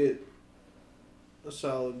can get a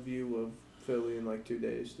solid view of Philly in like 2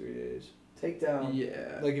 days, 3 days. Takedown.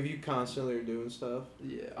 Yeah, Like if you constantly are doing stuff.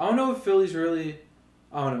 yeah. I don't know if Philly's really.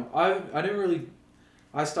 I don't know. I didn't really.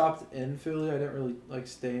 I stopped in Philly. I didn't really like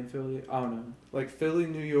stay in Philly. I don't know. Like Philly,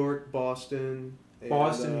 New York, Boston. And,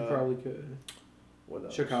 Boston, you probably could. What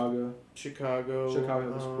else? Chicago. Chicago.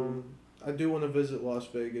 Chicago was cool. I do want to visit Las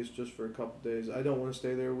Vegas just for a couple days. I don't want to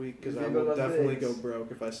stay there a week because If I you go will Las definitely Vegas. go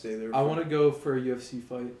broke if I stay there. I want to go for a UFC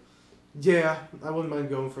fight. Yeah, I wouldn't mind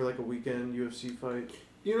going for like a weekend UFC fight.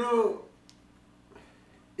 You know,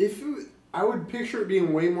 I would picture it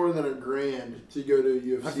being way more than $1,000 to go to a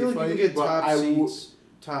UFC I feel like fight. you can get but top I w- seats,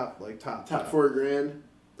 top top $4,000.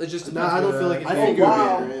 It just No, depends. I don't where feel they're like at. it- I think Oh, it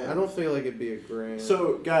wow. would be $1,000. I don't feel like it'd be $1,000.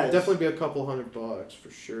 So, guys, definitely be a couple $100 for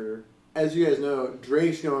sure. as you guys know,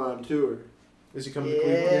 Drake's going on tour. Is he coming Yeah. to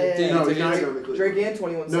Cleveland? Dude, No, it's he's not against- going to Cleveland. Drake and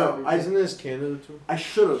 21 No, Savage. Isn't this Canada tour? I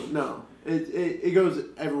should have. No, it goes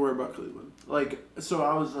everywhere but Cleveland. Like, so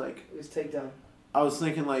I was like, It was takedown. I was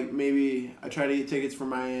thinking like maybe I try to get tickets for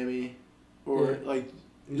Miami, or Yeah. like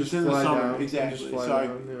You just in the fly summer. down. You Exactly. just fly So I,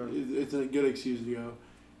 down, it's a good excuse to go,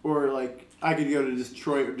 or like I could go to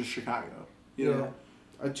Detroit or to Chicago. You know,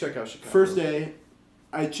 I'd check out Chicago. first day,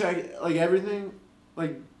 I check like everything,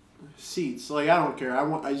 like seats. Like I don't care.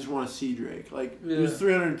 I just want to see Drake. Like it was Yeah.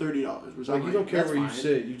 $330, which Like I'm you don't care that's where you fine.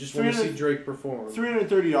 sit. You just want to see 300 Drake perform.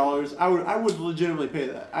 $330. I would legitimately pay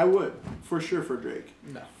that. I would for sure for Drake.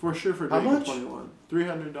 No. For sure for How Drake. much? 21.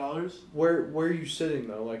 $300. Where are you sitting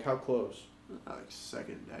though? Like how close? Like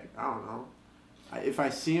second deck. I don't know. If I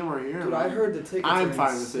see him or hear him, Dude, I heard the tickets. I'm are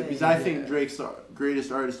fine with it because insane. I think Yeah. Drake's the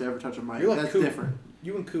greatest artist to ever touch a mic. You're like That's Coop. different.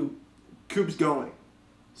 You and Coop. Coop's going,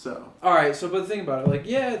 so All right, so but think about it. Like,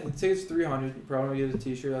 yeah, the ticket's $300. You probably get a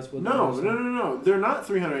T-shirt. That's what. no. They're not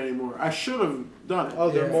 $300 anymore. I should have done it. Oh,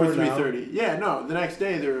 they're Yeah. more for now. $330. Yeah, no. The next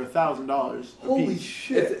day they're $1,000. a Holy piece.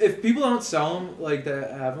 shit. If people don't sell them like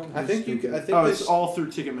that, have them. I think you. I think Oh, this, it's all through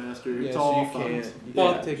Ticketmaster. yeah, It's so all you can't. funds. you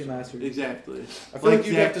Fuck can't. Ticketmaster. Exactly. I feel like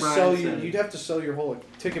you'd Zach have to Bryan sell said. you'd have to sell your whole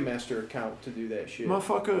Ticketmaster account to do that shit.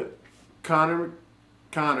 Motherfucker, Connor,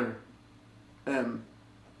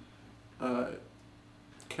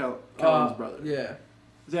 Kellen's brother. Yeah.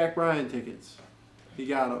 Zach Bryan tickets. He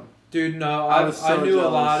got them. Dude, no, I was I so knew a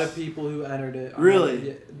lot jealous. of people who entered it.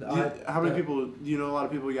 Really? Yeah, How many people? Do you know a lot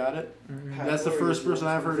of people who got it? Mhm. Pat That's the Glory first is person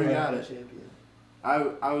I've heard who got it. champion.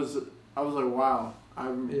 I was like, wow.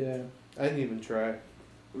 Yeah, I didn't even try.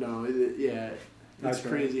 No, yeah. I It's tried.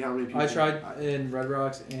 crazy how many people. I tried in Red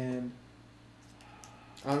Rocks and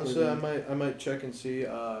Honestly, I might check and see.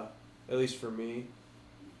 At least for me,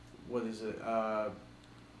 what is it? The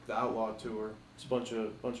Outlaw Tour. It's a bunch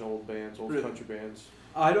of old bands, old Really? country bands.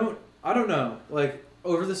 I don't know. Like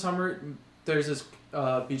over the summer, there's this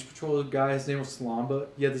Beach Patrol guy. His name was Slamba.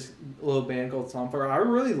 He had this little band called Slamfire. I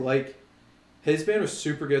really like. His band was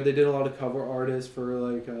super good. They did a lot of cover artists for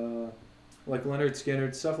like Leonard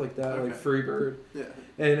Skinner, stuff like that, like Okay. Freebird. Yeah.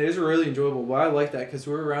 And it was really enjoyable. But I like that because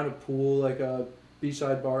we're around a pool, like a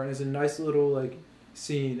beachside bar, and it's a nice little like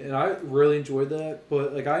scene. And I really enjoyed that.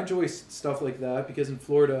 But like I enjoy stuff like that because in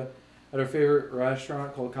Florida, at our favorite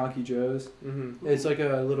restaurant called Conky Joe's, Mm-hmm. it's like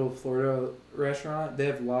a little Florida restaurant. They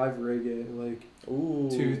have live reggae like Ooh.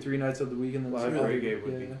 2-3 nights of the week, and then Live it's- reggae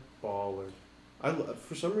would yeah. be baller.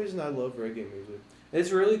 For some reason, I love reggae music. It's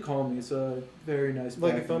really calming. It's a very nice.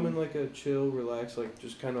 Like if I'm background. in like a chill, relax, like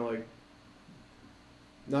just kind of like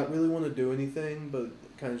not really want to do anything, but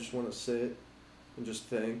kind of just want to sit and just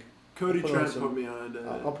think. Cody Put on Trent some- put me on.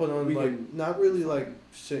 I'll put on we like can- not really like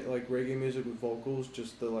like reggae music with vocals,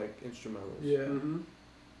 just the like instrumentals. Yeah. Mm-hmm.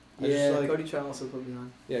 I just Yeah, like- Cody Trent also put me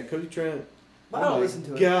on. Yeah, Cody Trent. But I oh don't my listen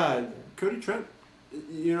to it. God. Cody Trent,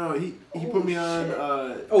 you know, he Holy put me on. shit.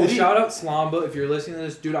 Oh, Eddie- shout out Slamba if you're listening to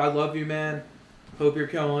this, dude. I love you, man. Hope you're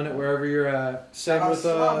killing it wherever you're at. Same Shout out with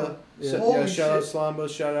Slamba. Yeah. yeah, Holy shout out shit. Slamba,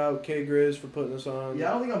 shout out K Grizz for putting us on. Yeah,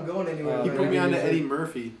 I don't think I'm going anywhere. He He with put me reggae on to music. Eddie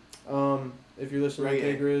Murphy. If you're listening to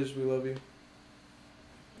K Reggae. Grizz, we love you.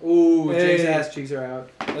 Ooh, Hey. Jake's ass cheeks are out.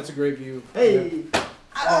 That's a great view. Hey.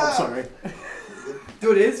 Oh, sorry.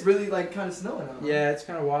 Dude, it's really like kind of snowing out. Yeah, it's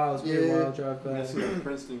kind of wild. It's pretty Yeah. wild drive back. That's the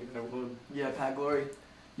Princeton guy won. Yeah, Pat Glory.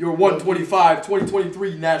 Your 125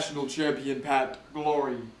 2023 national champion, Pat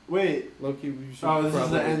Glory. Wait, Loki, you should oh, this is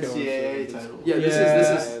the probably go and NCAA see title. Yeah, this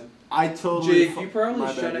Yeah. is. I totally. Jake, you probably my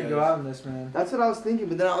bad, shouldn't go guys. out in this, man. That's what I was thinking,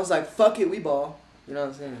 but then I was like, "Fuck it, we ball." You know what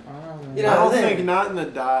I'm saying? I don't know, man. You I know, don't there. think not in the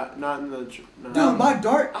dot, not in the. No. Dude, my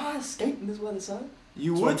dart. I skate in this weather, son.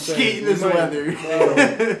 You That's what I'm would saying. skate in We this might-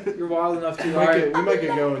 weather. You're wild enough to. We All might, right, we might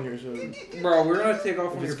get going here soon. bro, we're gonna take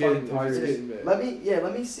off If on your it's fucking getting, if tires. it's getting bad.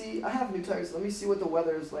 Let me see. I have new tires. Let me see what the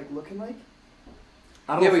weather is like looking like.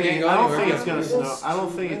 I don't Yeah, we think. can't go I don't anywhere. think it's gonna That's snow. I don't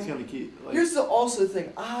true, think man. it's gonna keep. Like, Here's the also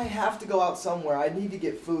thing. I have to go out somewhere. I need to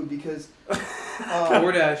get food because.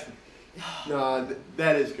 DoorDash. no,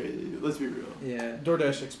 that is crazy. Let's be real. Yeah.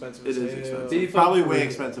 DoorDash expensive. It as is hell. expensive. Beef Probably up way free.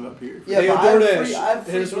 expensive up here. Yeah, Hey, but I have DoorDash. free- I have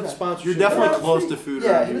free Hit us with DoorDash. sponsorship. You're definitely Yeah, close free- to food yeah,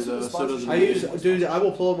 around hit here us with though, the so it doesn't. I sponsorship. use, dude. I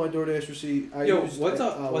will pull up my DoorDash receipt. I Yo, used what's a,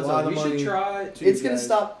 up? a What's lot up? of We should money try. to It's you gonna guys.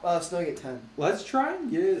 stop snowing at 10. Let's try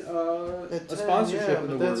and get At a 10, sponsorship yeah, in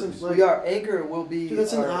the but that's works. like- We are Anchor will be. Dude,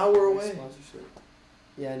 that's an our hour away. Sponsorship.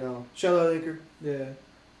 Yeah, I know. Shout out Anchor. Yeah. That's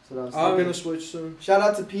what I was I'm thinking. gonna switch soon. Shout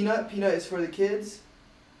out to Peanut. Peanut is for the kids.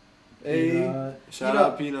 Hey, Shout Peanut.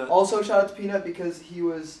 out Peanut. Also, shout out to Peanut because he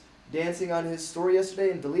was dancing on his story yesterday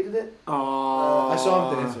and deleted it. Oh, I saw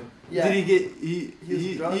him dancing. Yeah. Did he get He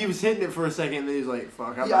was drunk? he was hitting it for a second, and then he was like,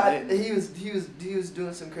 "Fuck, I'm Yeah, not I, hitting." he was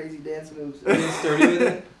doing some crazy dance moves. Being sturdy with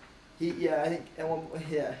it. I think at one point,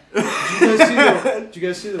 yeah. Did you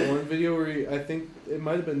guys see the one video where I think it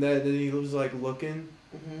might have been that he was like looking.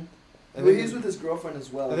 Mm-hmm. I But think, he was with his girlfriend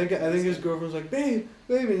as well. I think his girlfriend was like, babe,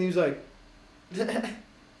 and he was like,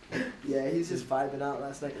 Yeah, he's just vibing out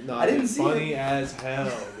last night. nah, I didn't see funny him. as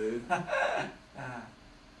hell, dude.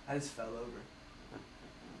 I just fell over.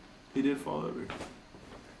 He did fall over.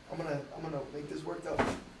 I'm gonna make this work though.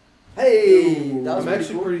 Hey, that was I'm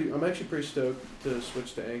actually cool. I'm actually pretty stoked to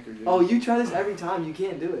switch to Anchor, dude. Oh, you try this every time. You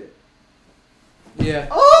can't do it. Yeah.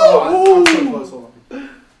 I'm so close. Hold on.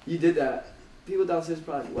 You did that. People downstairs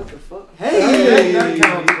probably, what the fuck? Hey! That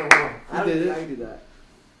counts. I don't did think it. I can do that.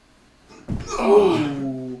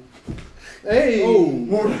 Oh. Hey!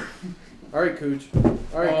 Oh. All right, Cooch.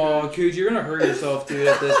 All right, Oh, Cooch, you're gonna hurt yourself, dude.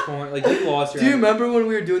 At this point, like you lost your. Do you remember when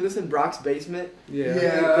we were doing this in Brock's basement? Yeah.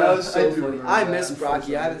 that was so I do funny. remember I that. miss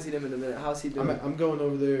Brocky. I haven't seen him in a minute. How's he doing? I'm going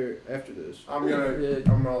over there after this. I'm gonna. Yeah.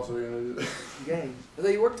 I'm also gonna do this. Gang. I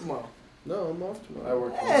thought you work tomorrow. No, I'm off tomorrow. I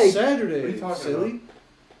work. Hey! Saturday. What are you talking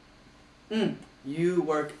silly? You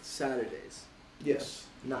work Saturdays, Yes.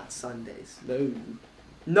 not Sundays. No.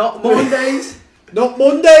 Not Mondays. Not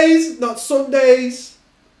Mondays. Not Sundays.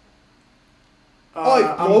 Oi,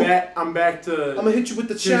 I'm Mo. back. I'm back to. I'm gonna hit you with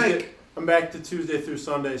the Tuesday. shank. I'm back to Tuesday through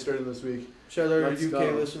Sunday starting this week. Shout out our Let's UK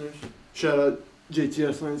go. listeners. Shout out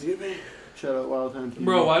JTS Landscaping. Shout out Wild Time TV.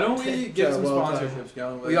 Bro, why don't we get Yeah, some well, time. sponsorships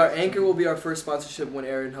going? We are Anchor will be our first sponsorship when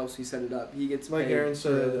Aaron helps me set it up. He gets Like paid Aaron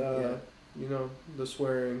said, for- you know, the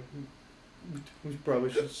swearing. We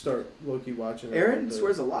probably should start low-key watching it. Aaron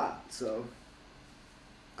swears a lot, so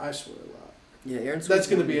I swear a lot. yeah, Aaron swears. That's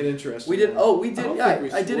going to be an interesting We did. one. Oh, we I did. don't Yeah,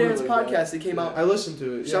 think we I did swore Aaron's like podcast. that. It came out. I listened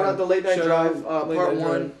to it. Shout yeah. out the Late Night Shout Drive, out Late part Night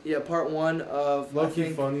one. Drive. Yeah, part one of. I Low-key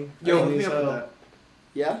think- funny. Yo, Funny hook me as up with hell. that.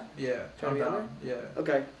 Yeah. Yeah, Turn I'm me on down. Yeah.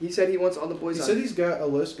 Okay. He said he wants all the boys He on. said he's got a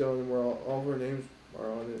list going where all of our names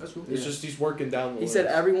are on it. That's cool. It's Yeah. just he's working down the He list. said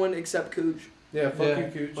everyone except Cooch. Yeah, fuck Yeah.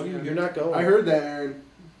 you, Cooch. Fuck you, You're Cooch. not going. I heard that, Aaron.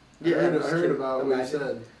 Yeah, I heard, I'm just kidding. about what he Imagine.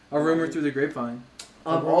 said. A rumor through the grapevine.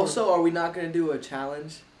 Also, are we not gonna do a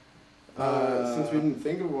challenge? Since we didn't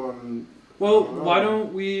think of one. Well, I don't know. why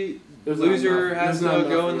don't we? There's not Loser enough- has there's to not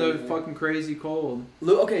go in enough the room, fucking crazy cold.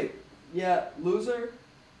 Okay. Yeah, loser.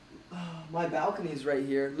 My balcony's right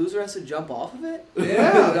here. Loser has to jump off of it.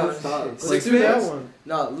 Yeah, No, that's tough. Let's Six do that fans? one.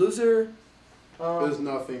 No, loser. There's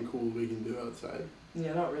nothing cool we can do outside.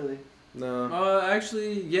 Yeah, not really. No.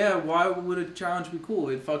 Actually, yeah. Why would a challenge be cool?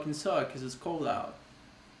 It'd fucking suck because it's cold out.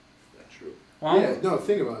 That's true. Why, Yeah, no,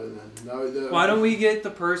 think about it then. why don't we get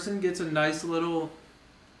the person gets a nice little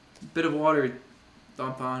bit of water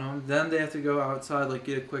dump on them, then they have to go outside, like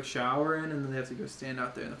get a quick shower in, and then they have to go stand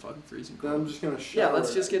out there in the fucking freezing Then I'm cold. just gonna shower. Yeah,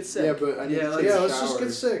 let's just get sick. Yeah, but I need Yeah, to let's- take Yeah, a let's just shower.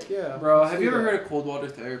 get sick. Yeah. Bro, Let's have do you ever that. heard of cold water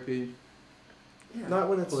therapy? Yeah. Not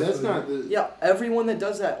when it's. That's not the. Yeah, everyone that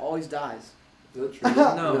does that always dies. Is that true?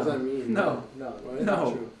 No. What does that mean? No. No. Why is No.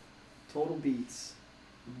 that true? Total beats.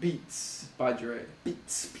 Beats. By Dre.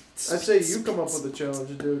 Beats. I say you come up with a challenge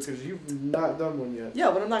to do it because you've not done one yet.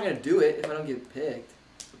 Yeah, but I'm not gonna do it if I don't get picked.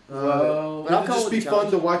 Well, But I'll It'd come just with be the fun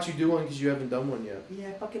challenge. to watch you do one because you haven't done one yet. Yeah,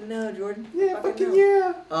 I fucking know, Jordan. Yeah, Fucking fucking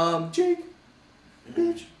know. yeah, Jake,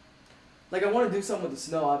 bitch. Like I want to do something with the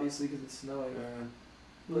snow, obviously, because it's snowing.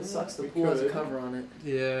 But it sucks. The We pool has a could. cover on it.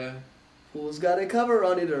 yeah. Pool's got a cover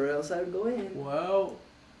on it, or else I'd go in. Well,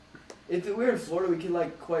 If we were in Florida, we could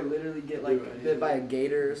like quite literally get like Do it, bit yeah. by a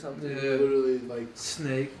gator or something. Yeah. Literally, like,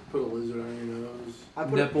 snake, put a lizard on your nose. I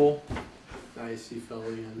put nipple. Nice, he fell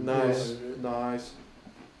again. Nice, nice.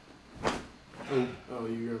 Oh,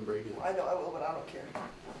 you're gonna break it. I know I will, but I don't care.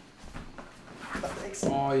 Thanks.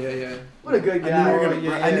 Oh yeah, yeah. What a good I guy. knew you were Oh, gonna,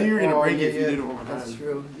 yeah, I knew you were gonna yeah. break Oh, it if yeah, you did it one more That's time.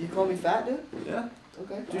 true. You call me fat, dude? Yeah.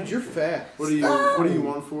 Okay. Dude, you're fat. What are you? What are you?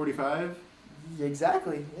 145? Yeah,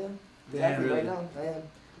 exactly. Yeah. Exactly. Damn, Right now, I am.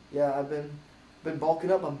 Yeah, I've been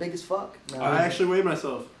bulking up. I'm big as fuck. No, I actually weighed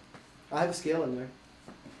myself. I have a scale in there.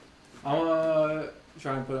 I'm gonna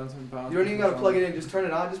try and put on some pounds. You don't even gotta plug it in. Just turn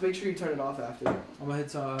it on. Just make sure you turn it off after. I'm gonna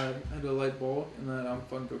hit a light bulk, and then I'm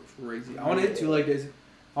fucking go crazy. I wanna hit 2 leg days.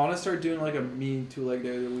 I wanna start doing like a mean 2 leg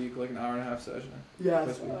day a week, like an hour and a half session. Yes,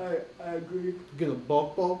 This week. I agree. Get a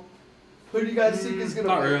bulk. Who do you guys think is gonna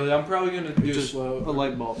Not win? really. I'm probably gonna do Just slow. a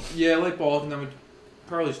light bulb. Yeah, light bulk, and then we'd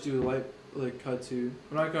probably just do a light cut too.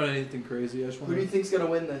 I'm not going anything crazy. I just Who want do you think's gonna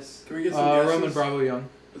win this? Can we get some guesses? Roman Bravo Young.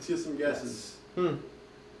 Let's get some guesses.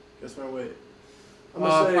 Guess my weight. I'm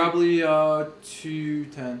gonna say. Probably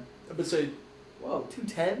 210. I'm gonna say. Whoa,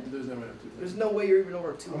 210? There's no way I'm too There's no way you're even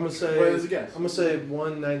over I'm 200. gonna say. What is a guess? I'm gonna say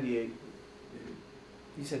 198.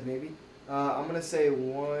 You said maybe? I'm gonna say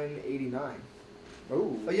 189.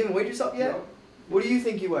 Oh. Oh, you haven't weighed yourself yet? No. What do you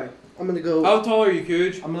think you weigh? I'm gonna go. How tall are you,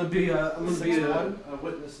 Cooge? I'm gonna be a 6'1"? a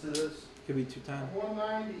witness to this. Could be 210.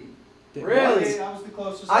 190. Really? I was the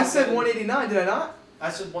closest. I said 189, did I not? I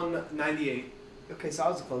said 198. Okay, so I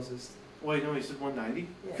was the closest. Wait, no, he said 190.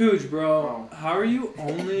 Cooge, bro. How are you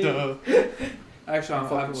only? Duh. Actually, I Fucking haven't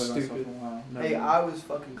weighed myself stupid. in a while. No. Hey, I was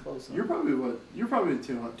fucking close. Huh? You're probably what? You're probably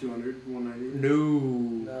 200, 190. No.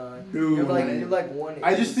 No. No. You're like 180.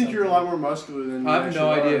 I just think you're a lot more muscular than you I have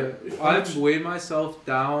no actually idea. are. I've weighed myself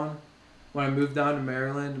down when I moved down to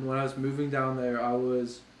Maryland, and when I was moving down there, I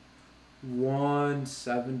was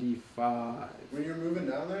 175. When you're moving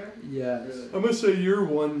down there? Yes. Really? I'm gonna say you're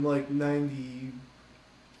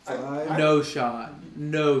 195. No shot.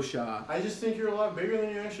 No shot. I just think you're a lot bigger than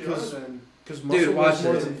you actually are 'Cause- then. Because Dude, muscle watch weighs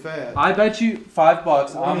more this. than fat. I bet you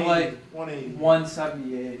 $5. I'm 180, like 180.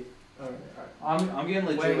 178. Alright. I'm getting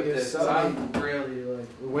legit Weighing with this. 'cause yourself. I'm really like.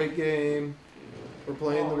 Weight game. We're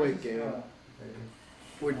playing the weight game.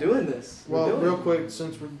 We're doing this. We're Well, doing real it. quick,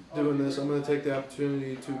 since we're doing this, I'm gonna take the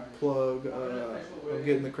opportunity to plug. I'm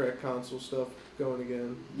getting the crack console stuff going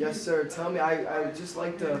again. Yes, sir. Tell me. I would just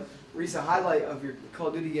like the recent highlight of your Call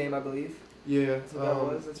of Duty game, I believe. Yeah, That's what that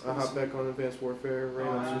was. That's I pretty hopped sweet. back on Advanced Warfare, ran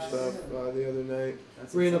up some Nice. stuff the other night.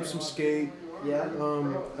 That's Ran up insane. some skate. Yeah.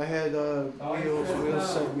 I had Wheels. Wheels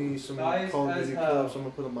sent me some Call of Duty clips. I'm gonna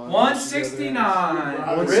put them on. 169.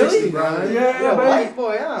 169. You're a white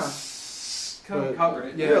boy, huh? kind of But, covered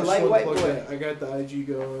it. Yeah, You're a I just wanted to lightweight plug boy. that. I got the IG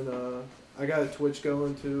going. I got a Twitch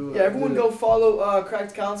going too. Yeah, everyone go follow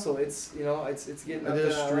Cracked Council. It's it's getting I up did a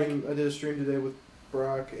there. stream. I did a stream today with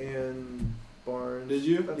Brock and Barnes. Did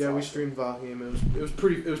you? That's Yeah, we awesome. streamed Valheim. It was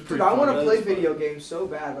pretty. It was pretty. Dude, I fun. want to That play is fun. video games so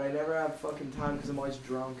bad, but I never have fucking time because I'm always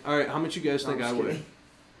drunk. All right, how much you guys No, think I'm I just weigh? kidding.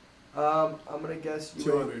 I'm gonna guess you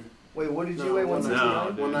weigh. 200. Wait, what did you No, weigh?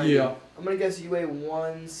 199. 169. 190. Yeah. I'm gonna guess you weigh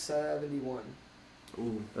 171.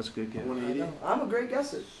 Ooh, that's a good guess. I 180. know. I'm a great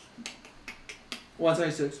guesser.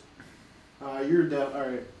 176. You're down. All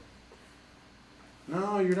right.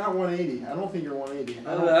 No, you're not 180. I don't think you're 180.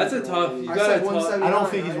 I don't That's think a you're tough- 180. you I gotta said talk- 179. I don't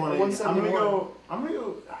think he's right? 180. I'm gonna 171. go. I'm gonna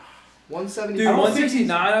go. 170. Dude, I don't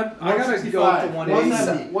 169. I gotta go up to 165.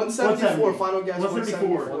 180. 174. Final guess.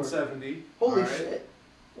 174. 170. Holy Alright. shit.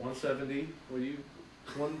 170. What do you?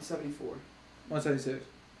 174. 176.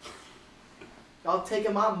 Y'all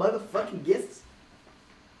taking my motherfucking guesses.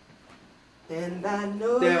 And I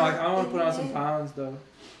know. Damn, like I want to put on some pounds though.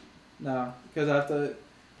 No, because I have to.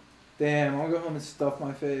 Damn, I'm gonna go home and stuff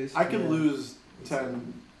my face. I can Yeah. lose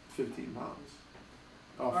 10, 15 pounds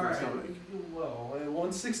off my Alright, stomach. well,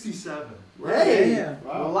 167. Hey, Damn.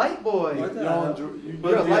 Wow. light boy. What the You all hell? enjoy, you,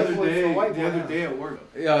 You're a the light other boy for a day, white the boy, other huh? day at work.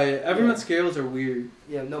 Yeah, everyone's scales are weird.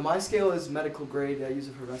 Yeah, no, my scale is medical grade. I use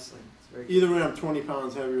it for wrestling. It's very good. either way, I'm 20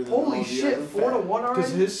 pounds heavier than all Holy of you shit, guys. 4 to 1 Because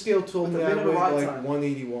already? his scale told With me a I minute of weighed ride like time.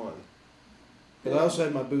 181. But I also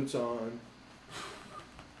had my boots on.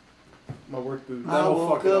 My work boots. I That'll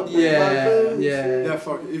woke fuck it up up. with my Yeah, boots. yeah. That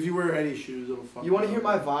fuck. If you wear any shoes, it'll fuck. You want to it hear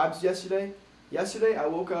up. my vibes yesterday? Yesterday, I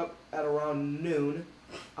woke up at around noon.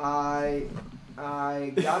 I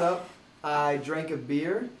got up. I drank a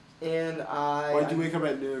beer, and Why'd you wake up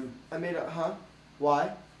at noon? I made a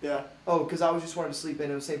Why? Yeah. Oh, because I was just wanting to sleep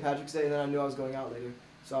in. It was St. Patrick's Day, and then I knew I was going out later.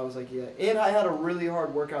 So I was like, yeah. And I had a really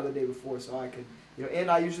hard workout the day before, so I could, and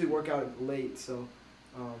I usually work out late, so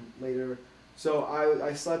later. So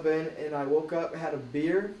I slept in, and I woke up, had a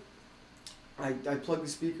beer. I plugged the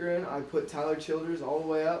speaker in. I put Tyler Childers all the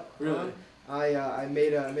way up. Really? I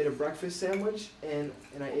made a breakfast sandwich, and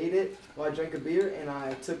I ate it while I drank a beer, and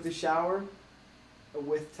I took the shower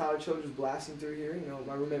with Tyler Childers blasting through here.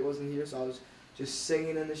 My roommate wasn't here, so I was just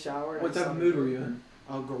singing in the shower. and What I type of sung- mood were you in?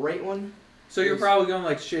 A great one. So you're Yes. probably going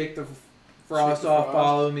like shake the frost Shake the off, frost.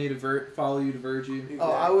 follow you to Virgie. Exactly.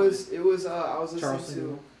 Oh, I was listening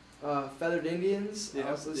Charleston. to Feathered Indians. I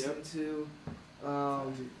Yep, was listening to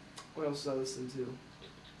what else was I listening to?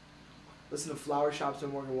 Listen to Flower Shops by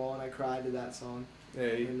Morgan Wallen. I cried to that song.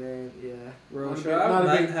 Hey, And then Real Not a shit. big- I not have a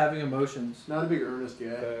men big- having emotions. Not a big Ernest guy.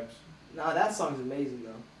 facts. nah, that song's amazing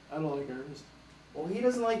though. I don't like Ernest. Well, he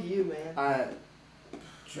doesn't like you, man.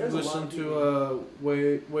 Did you There's a lot listen of to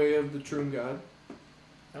Way of the True God?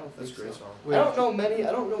 I don't That's a think great so. song.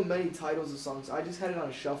 I don't know many titles of songs. I just had it on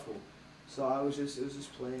a shuffle, so it was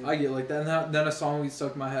just playing. I get like that. And then a song we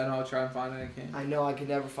stuck in my head and I'll try and find it. I can't. I know I can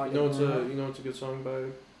never find You know it. it's a good song by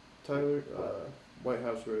Tyler. White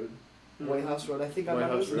House Road. White House Road. I think I White might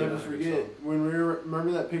House listen Road. to Never that. forget when we were.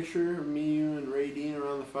 Remember that picture of me, you, and Ray Dean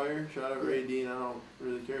around the fire? Shout out Ray Dean. I don't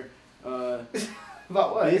really care.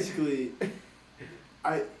 About what? Basically,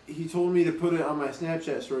 he told me to put it on my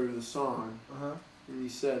Snapchat story with a song, Uh-huh. and he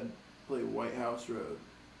said, "Play White House Road."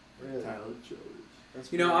 Really? Tyler Childers.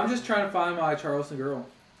 That's You know, weird. I'm just trying to find my Charleston girl.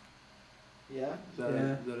 Yeah. Is that,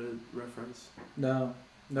 Yeah. is that a reference? No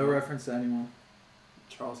reference to anyone.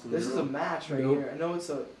 Charleston. This is girl? a match right Nope. here. I know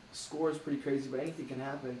score is pretty crazy, but anything can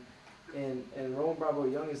happen. And Roman Bravo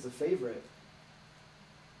Young is the favorite,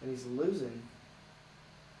 and he's losing.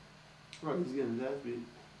 Oh, he's getting his ass beat.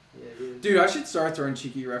 Yeah, he is. Dude, I should start throwing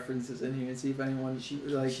cheeky references in here and see if anyone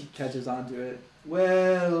Cheeky. catches on to it.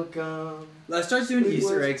 Welcome. Let's start doing Sweet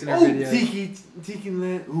Easter words. eggs in our Oh, videos. tiki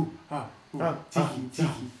land. Ooh, tiki.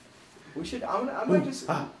 We should. I might just.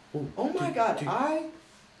 Oh my God! I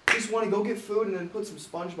just want to go get food and then put some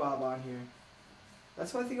SpongeBob on here.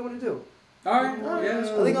 That's what I think I'm gonna do. Alright, I yeah, that's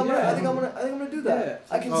think I'm cool. gonna. I think Yeah. I'm gonna do that.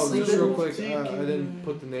 Yeah. I can Oh, sleep just real in. quick, I didn't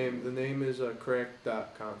put the name. The name is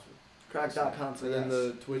crack.concert. Crack.com. And then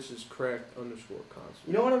the Twitch is cracked_concert.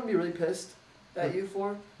 You know what I'm gonna be really pissed at you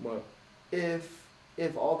for? What?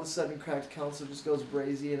 If all of a sudden Cracked Council just goes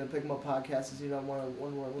brazy and then Pick 'em Up podcast is not one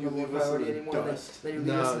more You leave us in priority the anymore, then dust. you leave us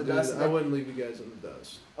Nah, in the dude, dust. and I then- wouldn't leave you guys in the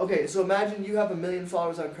dust. Okay, so imagine you have 1 million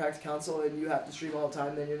followers on Cracked Council and you have to stream all the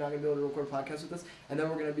time, then you're not gonna be able to record podcasts with us, and then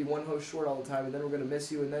we're gonna be one host short all the time, and then we're gonna miss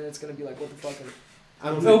you, and then it's gonna be like, what the fuck? I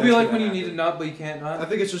don't. It'll think be that's like gonna when you need happen. a nut but you can't I nut.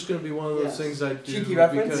 think it's just gonna be one of those Yes. things I do Cheeky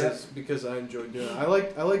reference? because I enjoy doing it. I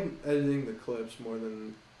like editing the clips more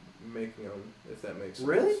than making them, if that makes sense.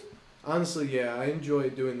 Really? Honestly, yeah, I enjoy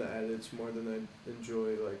doing the edits more than I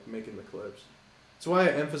enjoy like making the clips. That's why I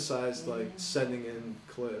emphasized like sending in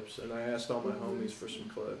clips, and I asked all my homies for some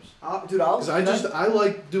clips. Dude, I'll. Cause I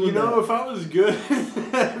like doing. You know, that. if I was good, Dude,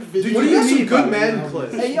 What do you got you some mean, good bro? Madden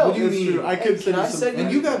clips. Hey, yo, what do you That's mean? true. I Hey, could can send I you some. send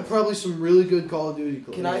And you got probably some really good Call of Duty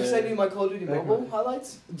clips. Can I send you my Call of Duty Back mobile man.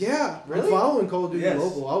 highlights? Yeah, Really? I'm following Call of Duty Yes.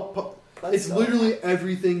 Mobile. That's It's dope. literally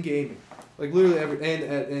everything gaming, like literally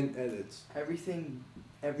and edits. everything.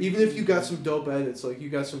 Even if you got some dope edits, like you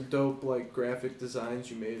got some dope like graphic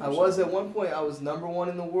designs you made. or I was at something. one point. I was #1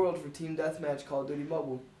 in the world for Team Deathmatch Call of Duty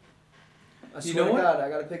Mobile. I You swear know to what? God, I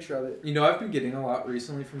got a picture of it. You know, I've been getting a lot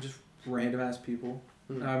recently from just random ass people.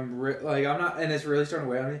 Hmm. I'm not, and it's really starting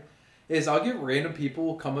to weigh on me. Is I'll get random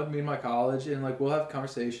people come up to me in my college and like we'll have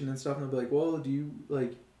conversation and stuff, and they'll be like, "Well, do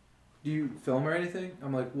you film or anything?"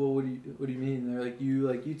 I'm like, "Well, what do you mean?" And they're like, "You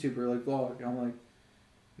like YouTube or like vlog?" And I'm like,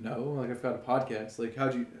 "No, like I've got a podcast. Like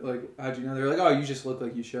how'd you know?" They're like, "Oh, you just look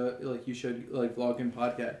like you should like vlog and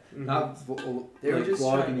podcast, Mhm. not They were like just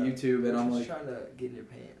vlog trying and to- YouTube." They And were I'm just like, trying to get in your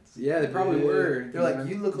pants. "Yeah, they probably Yeah. were." They're like, know?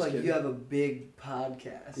 you look Just like kidding. you have a big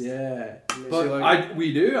podcast. Yeah, Yeah. but See, like-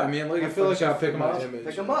 we do. I mean, like I feel like I I pick them my up. image.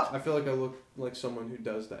 Pick 'em up. I feel like I look like someone who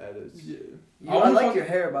does the edits. Yeah. I wanna like fuck- your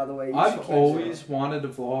hair, by the way. You should I've keep it always short. wanted to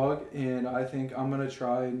vlog, and I think I'm gonna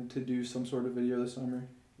try to do some sort of video this summer.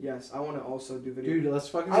 Yes, I want to also do video. Dude, let's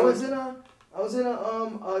fucking. I Go, was in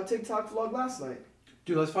a TikTok vlog last night.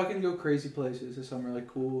 Dude, let's fucking go crazy places this summer, like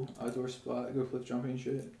cool outdoor spot, go cliff jumping and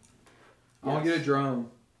shit. I want to Yes. get a drone,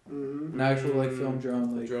 Mm-hmm. an actual like film drone,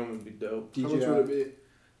 The like drone would be dope. How much DJI. would it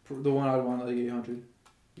The one I'd want like 800.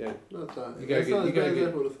 Yeah, be? Not that. You gotta That's get- not you as gotta bad as get-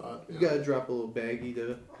 I would have thought. you gotta drop a little baggie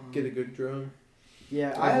to get a good drone.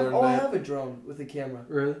 Yeah, I learned I that. have a drone with a camera.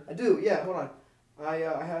 Really? I do. Yeah, hold on. I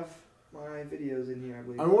have my videos in here, I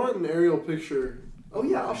believe. I want an aerial picture. Oh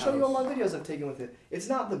yeah, of I'll show you all house. my videos I've taken with it. It's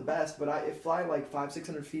not the best, but it fly like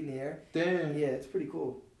 500-600 feet in the air. Damn. Yeah, it's pretty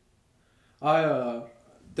cool.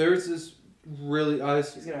 There's this really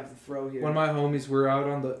He's gonna have to throw here. one of my homies were out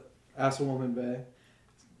on the Asselwoman Bay.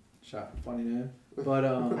 Shot, funny name, but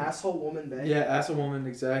Asshole woman bay. yeah, Asselwoman,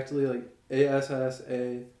 exactly, like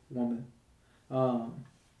ASSA woman.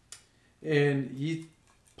 And he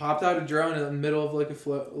popped out a drone in the middle of like a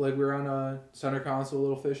float, like we were on a center console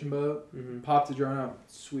little fishing boat. Mm-hmm. Popped the drone out,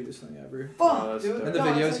 sweetest thing ever. Fuck, Oh, that's dude. dope. And the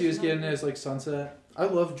No, videos it's he was actually getting not- is like sunset. I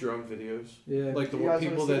love drone videos. Yeah, Like the You guys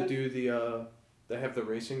people wanna that see do the they have the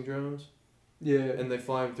racing drones yeah. and they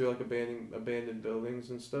fly them through like abandoned buildings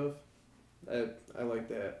and stuff. I like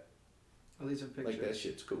that. Oh, these are pictures. Like that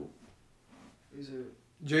shit's cool. These are.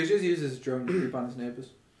 Jay just uses his drone to creep on his neighbors.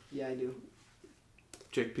 Yeah, I do.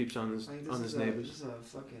 Jake peeps on his I think this is neighbors. This is a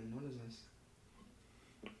fucking. What is this?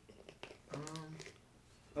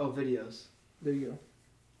 Oh, videos. There you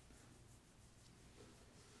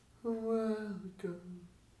go. A while ago.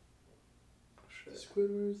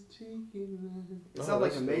 Squidward's cheeky man. It's Oh, not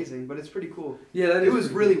like that's dope. amazing, but it's pretty cool. Yeah, that It is was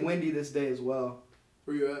pretty really windy this day as well.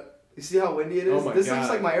 Where you at? You see how windy it is? Oh my This God. looks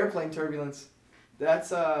like my airplane turbulence.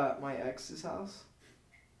 That's my ex's house.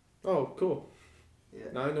 Oh, cool. Yeah.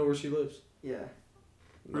 Now I know where she lives. Yeah.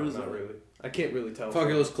 Where No, is not it? really. I can't really tell. Fuck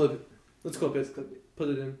it, let's clip it. Let's clip Let's it. clip it. Put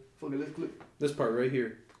it in. Fuck it, let's clip. This part right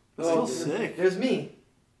here. That's Oh, still sick. There's me.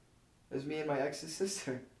 There's me and my ex's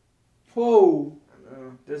sister. Whoa. I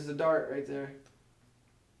know. There's the dart right there.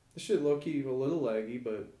 This shit low key a little laggy,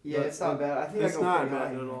 but Yeah, it's not bad. I think It's I go not pretty high.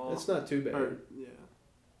 bad in at here. all. it's not too bad. Or, yeah.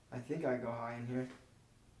 I think I go high in here.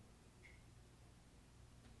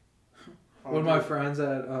 One of my friends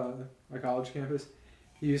at my college campus,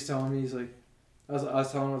 he was telling me, he's like, I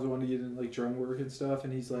was telling him I was wanting to get in like drone work and stuff,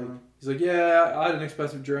 and he's like, yeah, I had an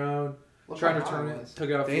expensive drone, What's trying my to return high it, was?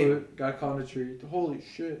 took out Damn. fluid, got caught in a tree. Holy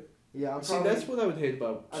shit. Yeah, I'm See, probably. that's what I would hate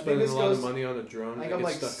about I think spending this a lot of goes- money on a drone. I I think I'm get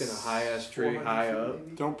like stuck in a high ass tree, 400 high feet, up.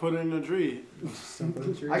 maybe. Don't put it in a tree. Stump on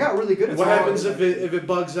a tree. I got really good at What that. happens if it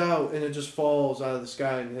bugs out and it just falls out of the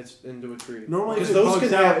sky and hits into a tree? Normally, if Because it those bugs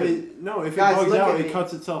can out, happen. if Guys, it bugs look out, at it me.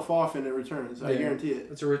 cuts itself off and it returns. I Yeah. guarantee it.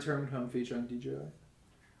 It's a return home feature on DJI.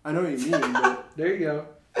 I know what you mean, but There you go.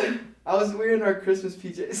 We're in our Christmas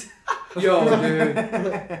PJs. Yo, dude.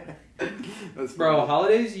 that's Bro, funny.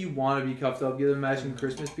 holidays you want to be cuffed up, get them matching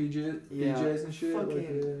Christmas PJs and shit. Fucking- Like,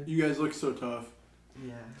 yeah. You guys look so tough.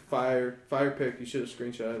 Yeah. Fire pic. You should have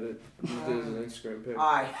screenshotted it. You did it as an Instagram pic.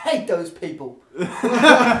 I hate those people. No,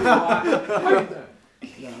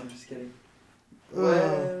 I'm just kidding.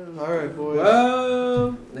 Well, all right, boys.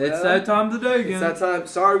 Well, it's that time of the day again. It's that time.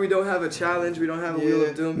 Sorry, we don't have a challenge. We don't have a wheel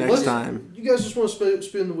of doom. Next time. You guys just want to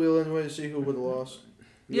spin the wheel anyway to see who would have lost.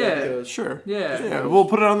 Yeah. because Sure. Yeah. Yeah, we'll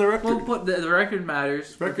put it on the record. We'll put the record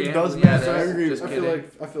matters. Record Yeah, does yeah, matter. I agree Just I kidding.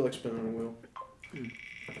 feel like spinning a wheel.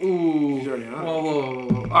 Ooh. He's already on. Whoa.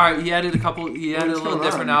 All right, he added a couple. He added a What's little going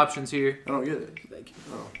different on? options here. I don't get it. Thank you.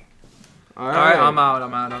 Oh. All right, I'm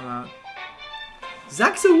out.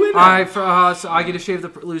 Zach's a winner. All right, so I get to shave the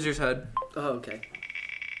loser's head. Oh, okay.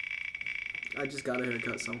 I just got a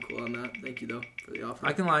haircut, so I'm cool on that. Thank you, though, for the offer.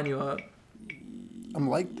 I can line you up. I'm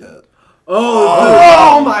like that.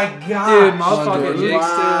 Oh my god. Dude, motherfucking Jordan. Jake's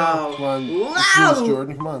wow. Come on. Wow. Let's do this,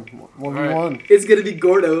 Jordan. Come on. 1v1. It's going to be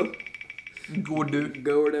Gordo. too. Good dude.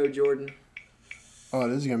 Gordo Jordan. Oh,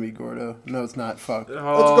 it is going to be Gordo. No, it's not. Fuck.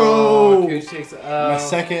 Oh, go. Cooch takes it.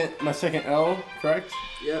 My second L, correct?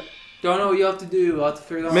 Yep. Don't know what you have to do. I'll have to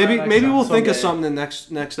figure that Maybe out. maybe we'll next think of Someday. something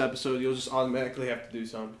the next episode. You'll just automatically have to do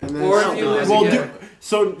something. And then Or if you lose well, again.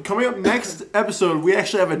 so coming up next episode, we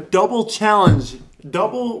actually have a double challenge,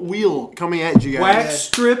 double wheel coming at you guys. Wax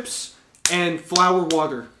strips and flour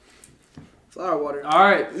water. Flower water. All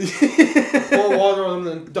right. Pour water on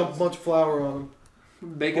them, then dump a bunch of flour on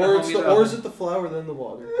them. Bacon Or, and it's homies or is oven. it the flour then the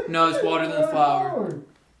water? No, it's water than flour.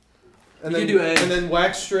 And You then can do eggs. and then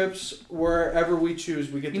wax strips wherever we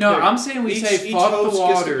choose. We get. You to know, pick. I'm saying we each say fuck the host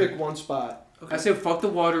gets to water. pick one spot. I say fuck the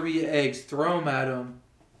water. We eat eggs. Throw them at them.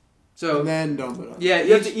 So And then dump it on. yeah,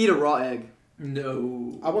 You have to eat a raw egg.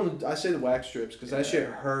 No. I say the wax strips because that shit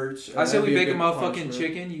hurts. I say That'd we be bake a good motherfucking punishment.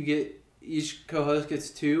 chicken. You get each co-host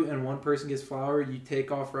gets 2, and one person gets flour. You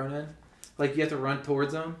take off running, like you have to run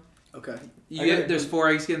towards them. Okay. You I get gotta- there's 4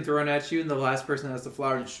 eggs getting thrown at you, and the last person has the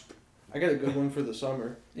flour. And I got a good one for the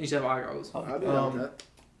summer. you should have eyebrows. I'll be down with that.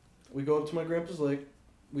 We go up to my grandpa's lake.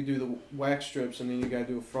 We do the wax strips, and then you gotta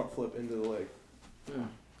do a front flip into the lake.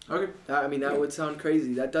 Okay. I mean, that would sound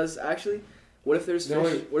crazy. That does actually. What if there's fish? No,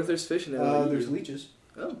 What if there's fish in it? There's leeches,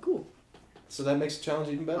 Oh, cool. so that makes the challenge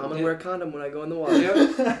even better. I'm gonna wear a condom when I go in the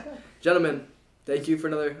water. Gentlemen, thank you for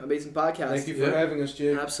another amazing podcast. Thank you for Yeah. having us,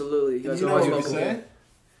 Jake. Absolutely. You guys You are know always what we welcome.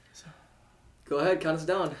 say? Go ahead, count us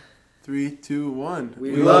down. 3, 2, 1.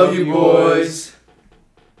 We love you, boys. boys.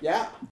 Yeah.